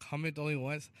comment only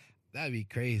once. That'd be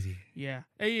crazy. Yeah.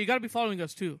 Hey, you gotta be following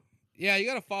us too. Yeah, you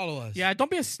gotta follow us. Yeah, don't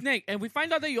be a snake. And we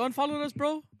find out that you unfollowed us,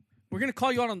 bro, we're gonna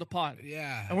call you out on the pod.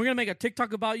 Yeah. And we're gonna make a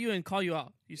TikTok about you and call you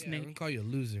out. You snake. We're gonna call you a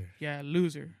loser. Yeah,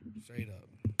 loser. Straight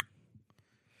up.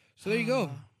 So there you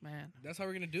go. Man. That's how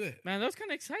we're going to do it. Man, that was kind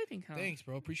of exciting, huh? Thanks,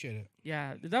 bro. Appreciate it.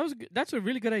 Yeah, that's a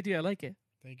really good idea. I like it.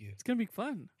 Thank you. It's going to be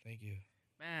fun. Thank you.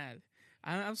 Man,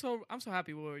 I'm so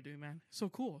happy with what we're doing, man. So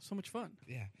cool. So much fun.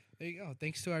 Yeah. There you go.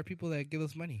 Thanks to our people that give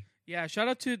us money. Yeah, shout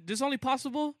out to this is only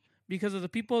possible because of the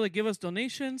people that give us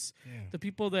donations. Yeah. The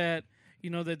people that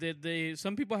that they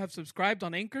some people have subscribed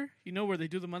on Anchor, where they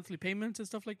do the monthly payments and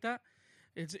stuff like that.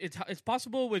 It's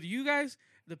possible with you guys,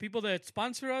 the people that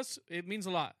sponsor us. It means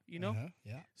a lot, you know.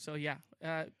 Yeah. So yeah,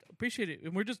 appreciate it,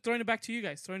 and we're just throwing it back to you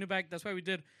guys. Throwing it back. That's why we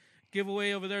did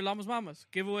giveaway over there, Llamas Mamas.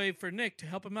 Giveaway for Nick to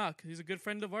help him out because he's a good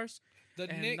friend of ours.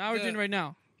 Now we're doing it right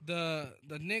now. The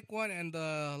Nick one and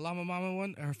the Llama Mama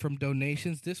one are from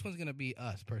donations. This one's gonna be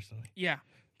us personally. Yeah.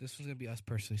 This one's gonna be us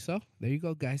personally. So there you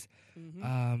go, guys.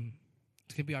 Mm-hmm.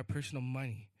 It's gonna be our personal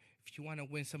money. If you want to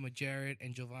win some of Jared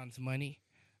and Jovan's money,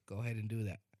 go ahead and do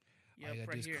that. Yep, All you gotta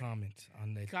right do is here. comment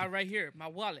on the. Got right here, my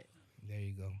wallet. There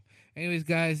you go. Anyways,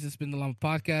 guys, this has been the Llama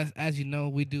Podcast. As you know,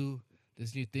 we do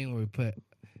this new thing where we put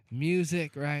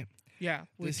music, right? Yeah,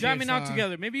 we're This jamming year's out song.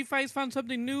 together. Maybe if you guys found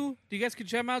something new, you guys could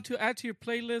jam out to add to your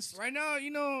playlist. Right now,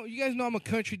 you guys know I'm a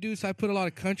country dude, so I put a lot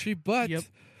of country. But Yep.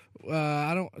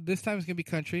 I don't. This time it's gonna be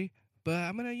country. But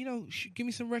I'm gonna, give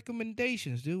me some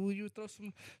recommendations, dude. Will you throw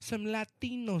some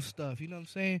Latino stuff? You know what I'm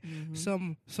saying?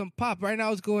 Mm-hmm. Some pop. Right now,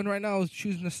 I was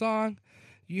choosing a song.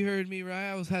 You heard me,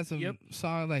 right? Had some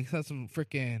song had some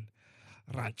freaking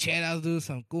rancheras, dude.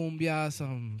 Some cumbia,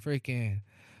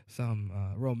 some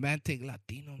romantic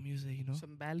Latino music.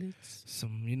 Some ballads.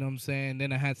 Some, you know what I'm saying?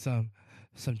 Then I had some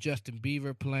Justin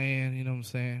Bieber playing, you know what I'm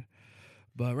saying?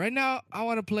 But right now, I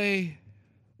want to play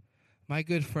my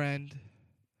good friend,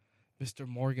 Mr.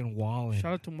 Morgan Wallen.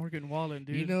 Shout out to Morgan Wallen,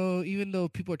 dude. Even though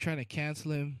people are trying to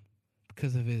cancel him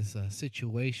because of his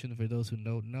situation, for those who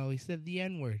don't know, he said the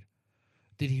N-word.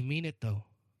 Did he mean it, though?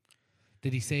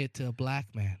 Did he say it to a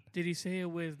black man? Did he say it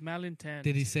with malintent?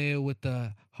 Did he say it with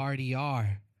the hard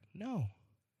ER? No.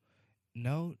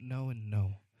 No, and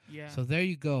no. Yeah. So there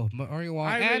you go. Morgan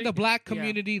Wallen. And the black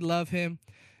community love him.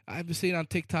 I've been seeing on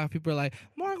TikTok, people are like,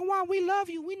 Morgan Wallen, we love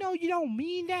you. We know you don't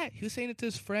mean that. He was saying it to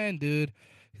his friend, dude.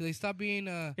 He's like, stop being...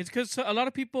 It's because a lot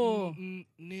of people... you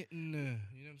know what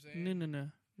I'm saying?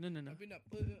 No.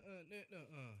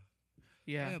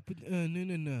 Yeah.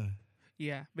 No.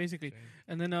 Yeah, basically.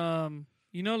 And then, and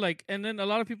then a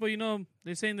lot of people,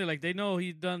 they're saying that, they know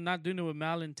he's not doing it with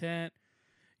malintent.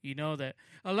 That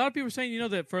a lot of people are saying,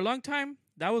 that for a long time,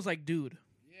 that was dude.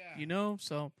 Yeah.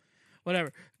 So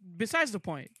whatever. Besides the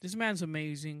point, this man's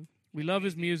amazing. We love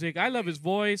his music. I love his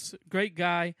voice. Great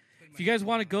guy. If you guys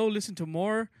want to go listen to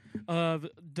more of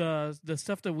the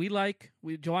stuff that we like,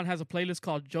 Joanne has a playlist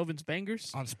called Jovin's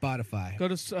Bangers on Spotify. Go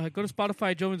to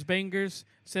Spotify, Jovin's Bangers.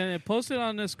 Post it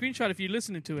on a screenshot if you're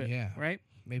listening to it. Yeah. Right.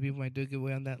 Maybe we might do a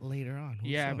giveaway on that later on.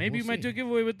 Maybe we might do a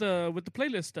giveaway with the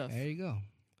playlist stuff. There you go.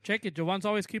 Check it. Joanne's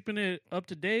always keeping it up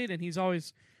to date, and he's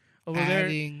always over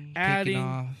adding,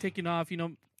 taking off.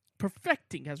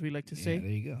 Perfecting, as we like to say. There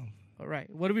you go. All right.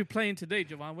 What are we playing today,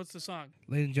 Jovan? What's the song?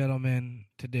 Ladies and gentlemen,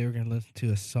 today we're going to listen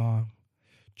to a song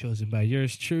chosen by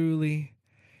yours truly,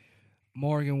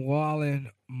 Morgan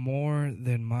Wallen, More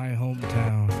Than My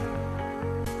Hometown.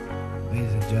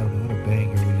 Ladies and gentlemen, what a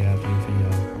banger we have here for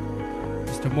y'all.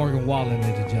 Mr. Morgan Wallen,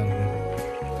 ladies and gentlemen.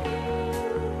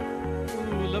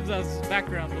 Ooh, love that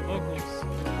background, the vocals.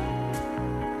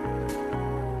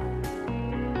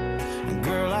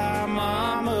 Girl, our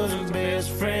mama's best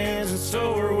friends, and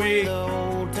so are we. The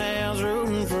whole town's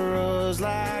rooting for us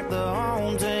like the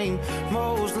home team.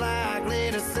 Most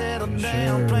likely to settle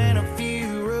down, plant a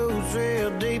few roots real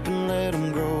deep and let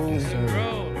them grow.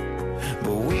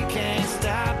 But we can't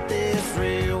stop this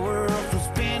real world from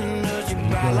spinning us. You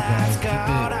bright lights,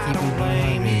 God, I don't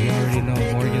blame you. already know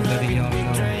Morgan's letting y'all know.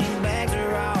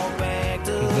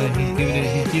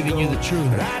 He's giving you the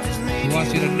truth. He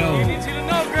wants you to know. He needs you to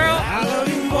know, girl. I love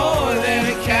you more than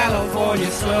a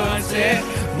California sunset,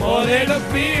 more than a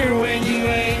beer when you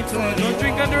ain't 21. Don't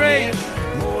drink underage.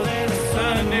 More than a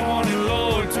Sunday morning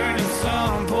Lord turning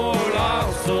some poor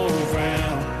lost soul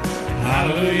round.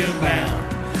 Hallelujah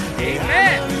bound.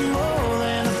 Amen.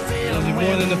 Love you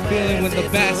more than the feeling when the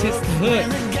bass hits the hood,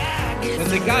 when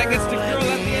the guy gets the girl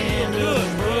at the end of the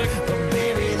hood.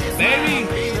 Baby,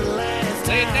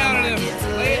 lay it down on him.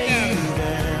 Lay it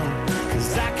down.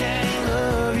 Cause I can't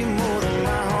love you more than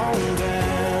my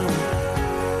hometown.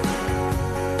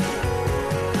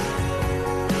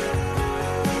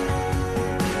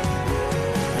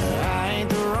 I ain't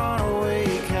the runaway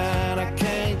kind, I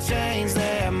can't change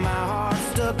that. My heart's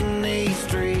stuck in these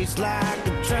streets like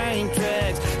the train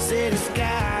tracks. City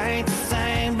sky ain't the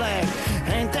same black.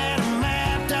 Ain't that a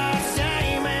map, dark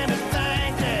shame, and to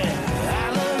think that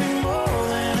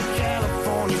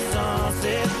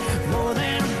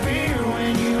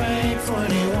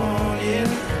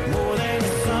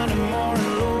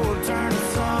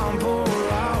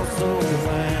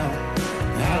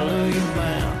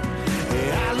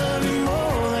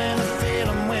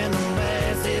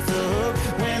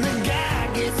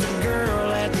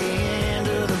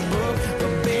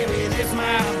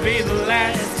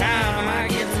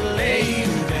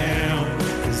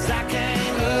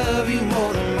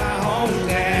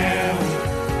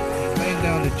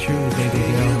true, baby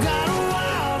You girl. got a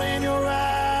wild in your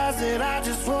eyes that I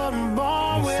just wasn't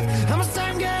born with. I'm a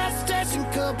same gas station,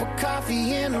 cup of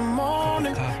coffee in the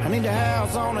morning. I need a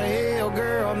house on a hill,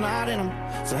 girl, not in them.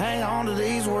 So hang on to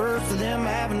these words to them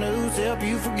avenues, help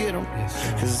you forget them. Yes,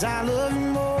 sir. Cause I love you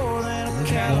more than a More.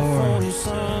 California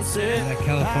sunset. That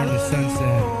California I love sunset. you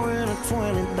more than a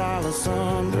 $20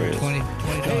 sundress. $20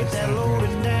 Hate that loaded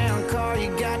sundress. down car you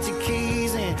got your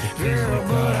keys in, girl, in the but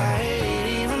car. I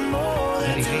hate even more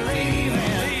that He you're hates you.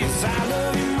 leaving. 'Cause I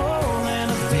love you more than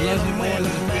a He loves you feeling more when than the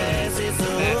a bass feeling. hits the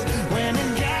That's hook. When the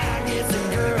guy gets a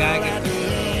girl guy at gets the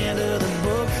end of the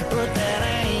book, but that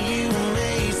ain't you and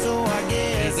me, so I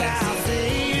guess That's I'll it.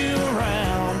 see you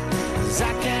around. 'Cause I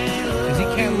can't 'Cause he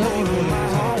can't love you more than my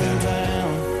his hometown.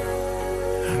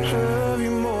 Love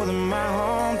you more than my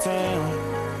hometown.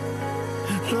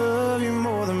 Love you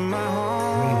more than my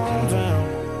hometown.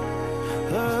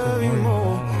 Love you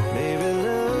more, baby,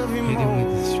 love you Hit him with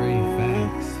more. straight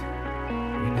facts.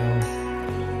 You know,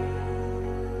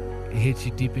 it hits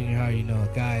you deep in your heart. You know, a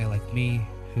guy like me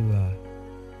who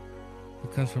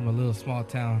comes from a little small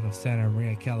town of Santa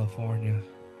Maria, California,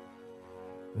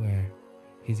 where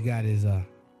he's got his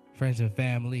friends and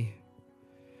family.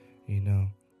 You know,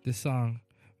 this song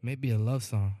may be a love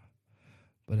song,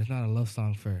 but it's not a love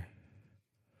song for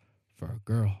a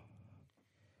girl.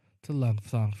 It's a love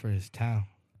song for his town.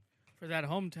 For that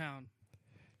hometown.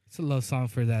 It's a love song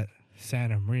for that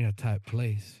Santa Maria type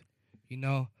place. You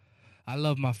know, I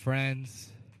love my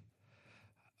friends.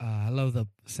 I love the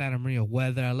Santa Maria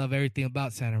weather. I love everything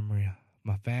about Santa Maria.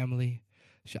 My family.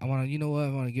 I want to, you know what?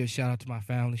 I want to give a shout out to my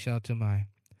family. Shout out to my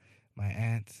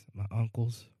aunts, my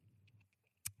uncles,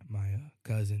 my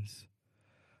cousins.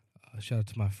 Shout out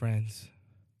to my friends.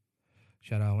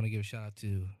 I want to give a shout out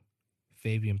to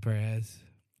Fabian Perez.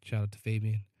 Shout out to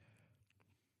Fabian.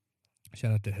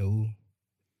 Shout out to Heu,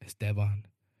 Esteban,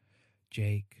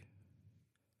 Jake.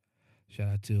 Shout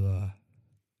out to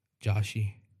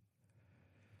Joshy.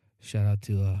 Shout out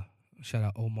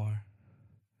Omar.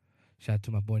 Shout out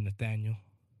to my boy Nathaniel.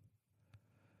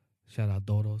 Shout out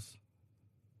Dodos.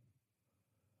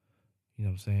 You know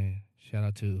what I'm saying? Shout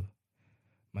out to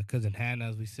my cousin Hannah,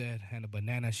 as we said. Hannah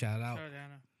Banana, shout out. Sorry,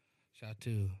 Anna. Shout out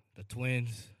to the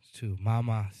twins, to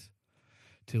Mamas,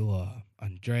 to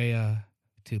Andrea,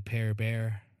 to Pear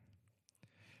Bear.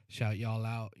 Shout y'all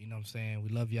out. You know what I'm saying? We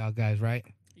love y'all guys, right?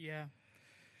 Yeah.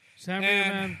 San Maria,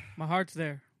 man, my heart's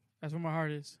there. That's where my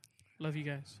heart is. Love you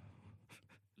guys.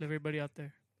 Love everybody out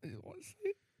there. You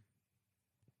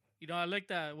know, I like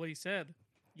that, what he said,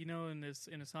 you know, in the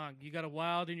song. You got a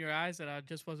wild in your eyes that I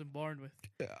just wasn't born with.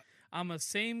 Yeah. I'm a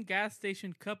same gas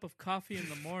station cup of coffee in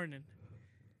the morning.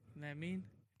 You know what I mean?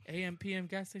 AM, PM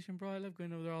gas station, bro. I love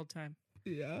going over there all the time.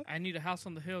 Yeah. I need a house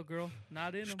on the hill, girl.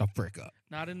 Not in them. Stop frick up.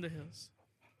 Not in the hills.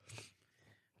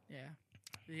 Yeah.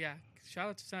 Yeah. Shout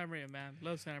out to Santa Maria, man.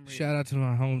 Love Santa Maria. Shout out to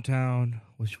my hometown,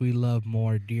 which we love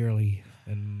more dearly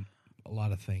than a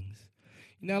lot of things.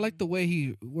 You know, I like the way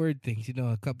he word things. You know,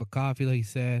 a cup of coffee, like he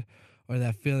said, or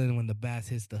that feeling when the bass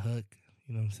hits the hook.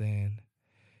 You know what I'm saying?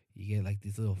 You get like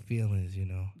these little feelings, you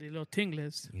know. The little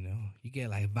tinglers. You know, you get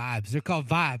like vibes. They're called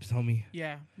vibes, homie.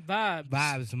 Yeah. Vibes.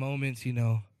 Vibes, moments, you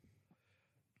know.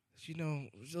 You know,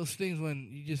 those things when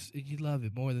you love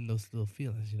it more than those little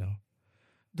feelings, you know.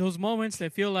 Those moments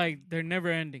that feel like they're never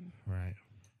ending. Right.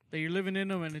 That you're living in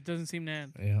them and it doesn't seem to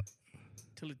end. Yeah.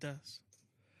 Till it does.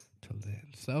 Till then.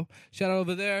 So, shout out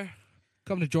over there.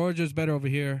 Come to Georgia. It's better over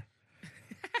here.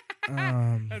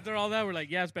 After all that, we're like,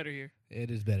 yeah, it's better here.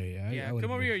 It is better here. Yeah,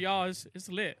 come over here, y'all. It's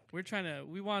lit. We're trying to.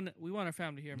 We want our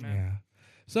family here, man. Yeah.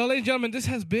 So, ladies and gentlemen, this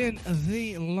has been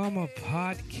the Llama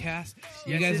Podcast.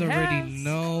 You Yes, guys it already has.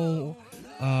 know.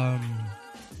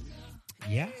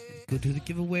 Yeah, go do the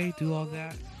giveaway, do all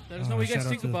that. Let us know what you guys shout out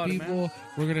think to the about it, people. man.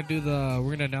 We're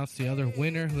gonna announce the other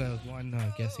winner who has won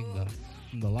guessing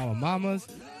from the Llama Mamas.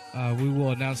 We will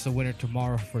announce the winner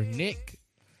tomorrow for Nick,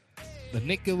 the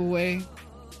Nick giveaway.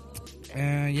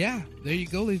 And yeah, there you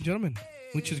go, ladies and gentlemen.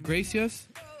 Which is gracious.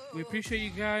 We appreciate you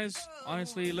guys.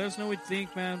 Honestly, let us know what you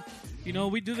think, man. You know,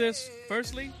 we do this,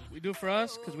 firstly, we do it for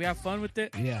us because we have fun with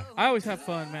it. Yeah. I always have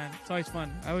fun, man. It's always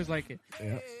fun. I always like it.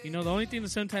 Yeah. You know, the only thing that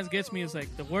sometimes gets me is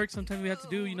like the work sometimes we have to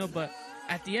do, you know, but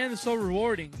at the end it's so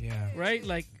rewarding. Yeah. Right?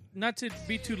 Like, not to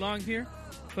be too long here,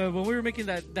 but when we were making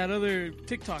that other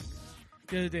TikTok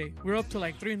the other day, we were up to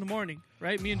like 3 a.m,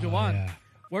 right? Me and Jawan Yeah.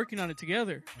 working on it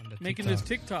together, On the making TikTok. this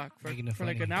TikTok Making it for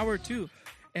like funny. an hour or two.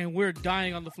 And we're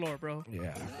dying on the floor, bro.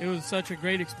 Yeah. It was such a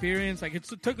great experience. Like, it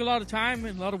took a lot of time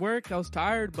and a lot of work. I was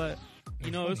tired, but,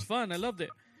 you know, it was fun. I loved it.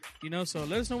 So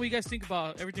let us know what you guys think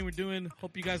about everything we're doing.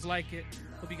 Hope you guys like it.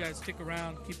 Hope you guys stick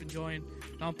around, keep enjoying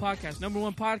the Long Podcast,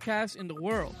 #1 podcast in the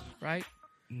world, right?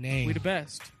 Name. We the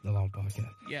best. The Long Podcast.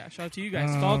 Yeah, shout out to you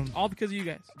guys. It's all because of you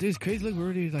guys. Dude, it's crazy. Look, we're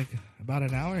already like about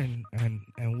an hour, and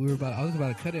we were I was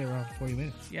about to cut it around 40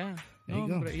 minutes. Yeah. There you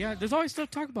go. But, there's always stuff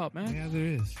to talk about, man. Yeah, there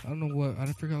is. I don't know I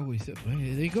forgot what we said. But there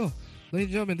you go. Ladies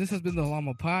and gentlemen, this has been the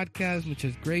Llama Podcast.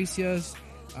 Muchas gracias.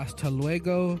 Hasta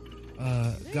luego.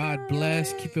 God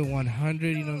bless. Keep it 100.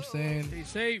 You know what I'm saying? Stay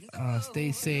safe.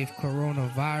 Stay safe.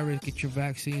 Coronavirus. Get your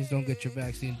vaccines. Don't get your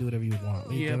vaccine. Do whatever you want.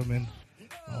 Ladies and gentlemen,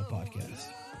 Llama Podcast.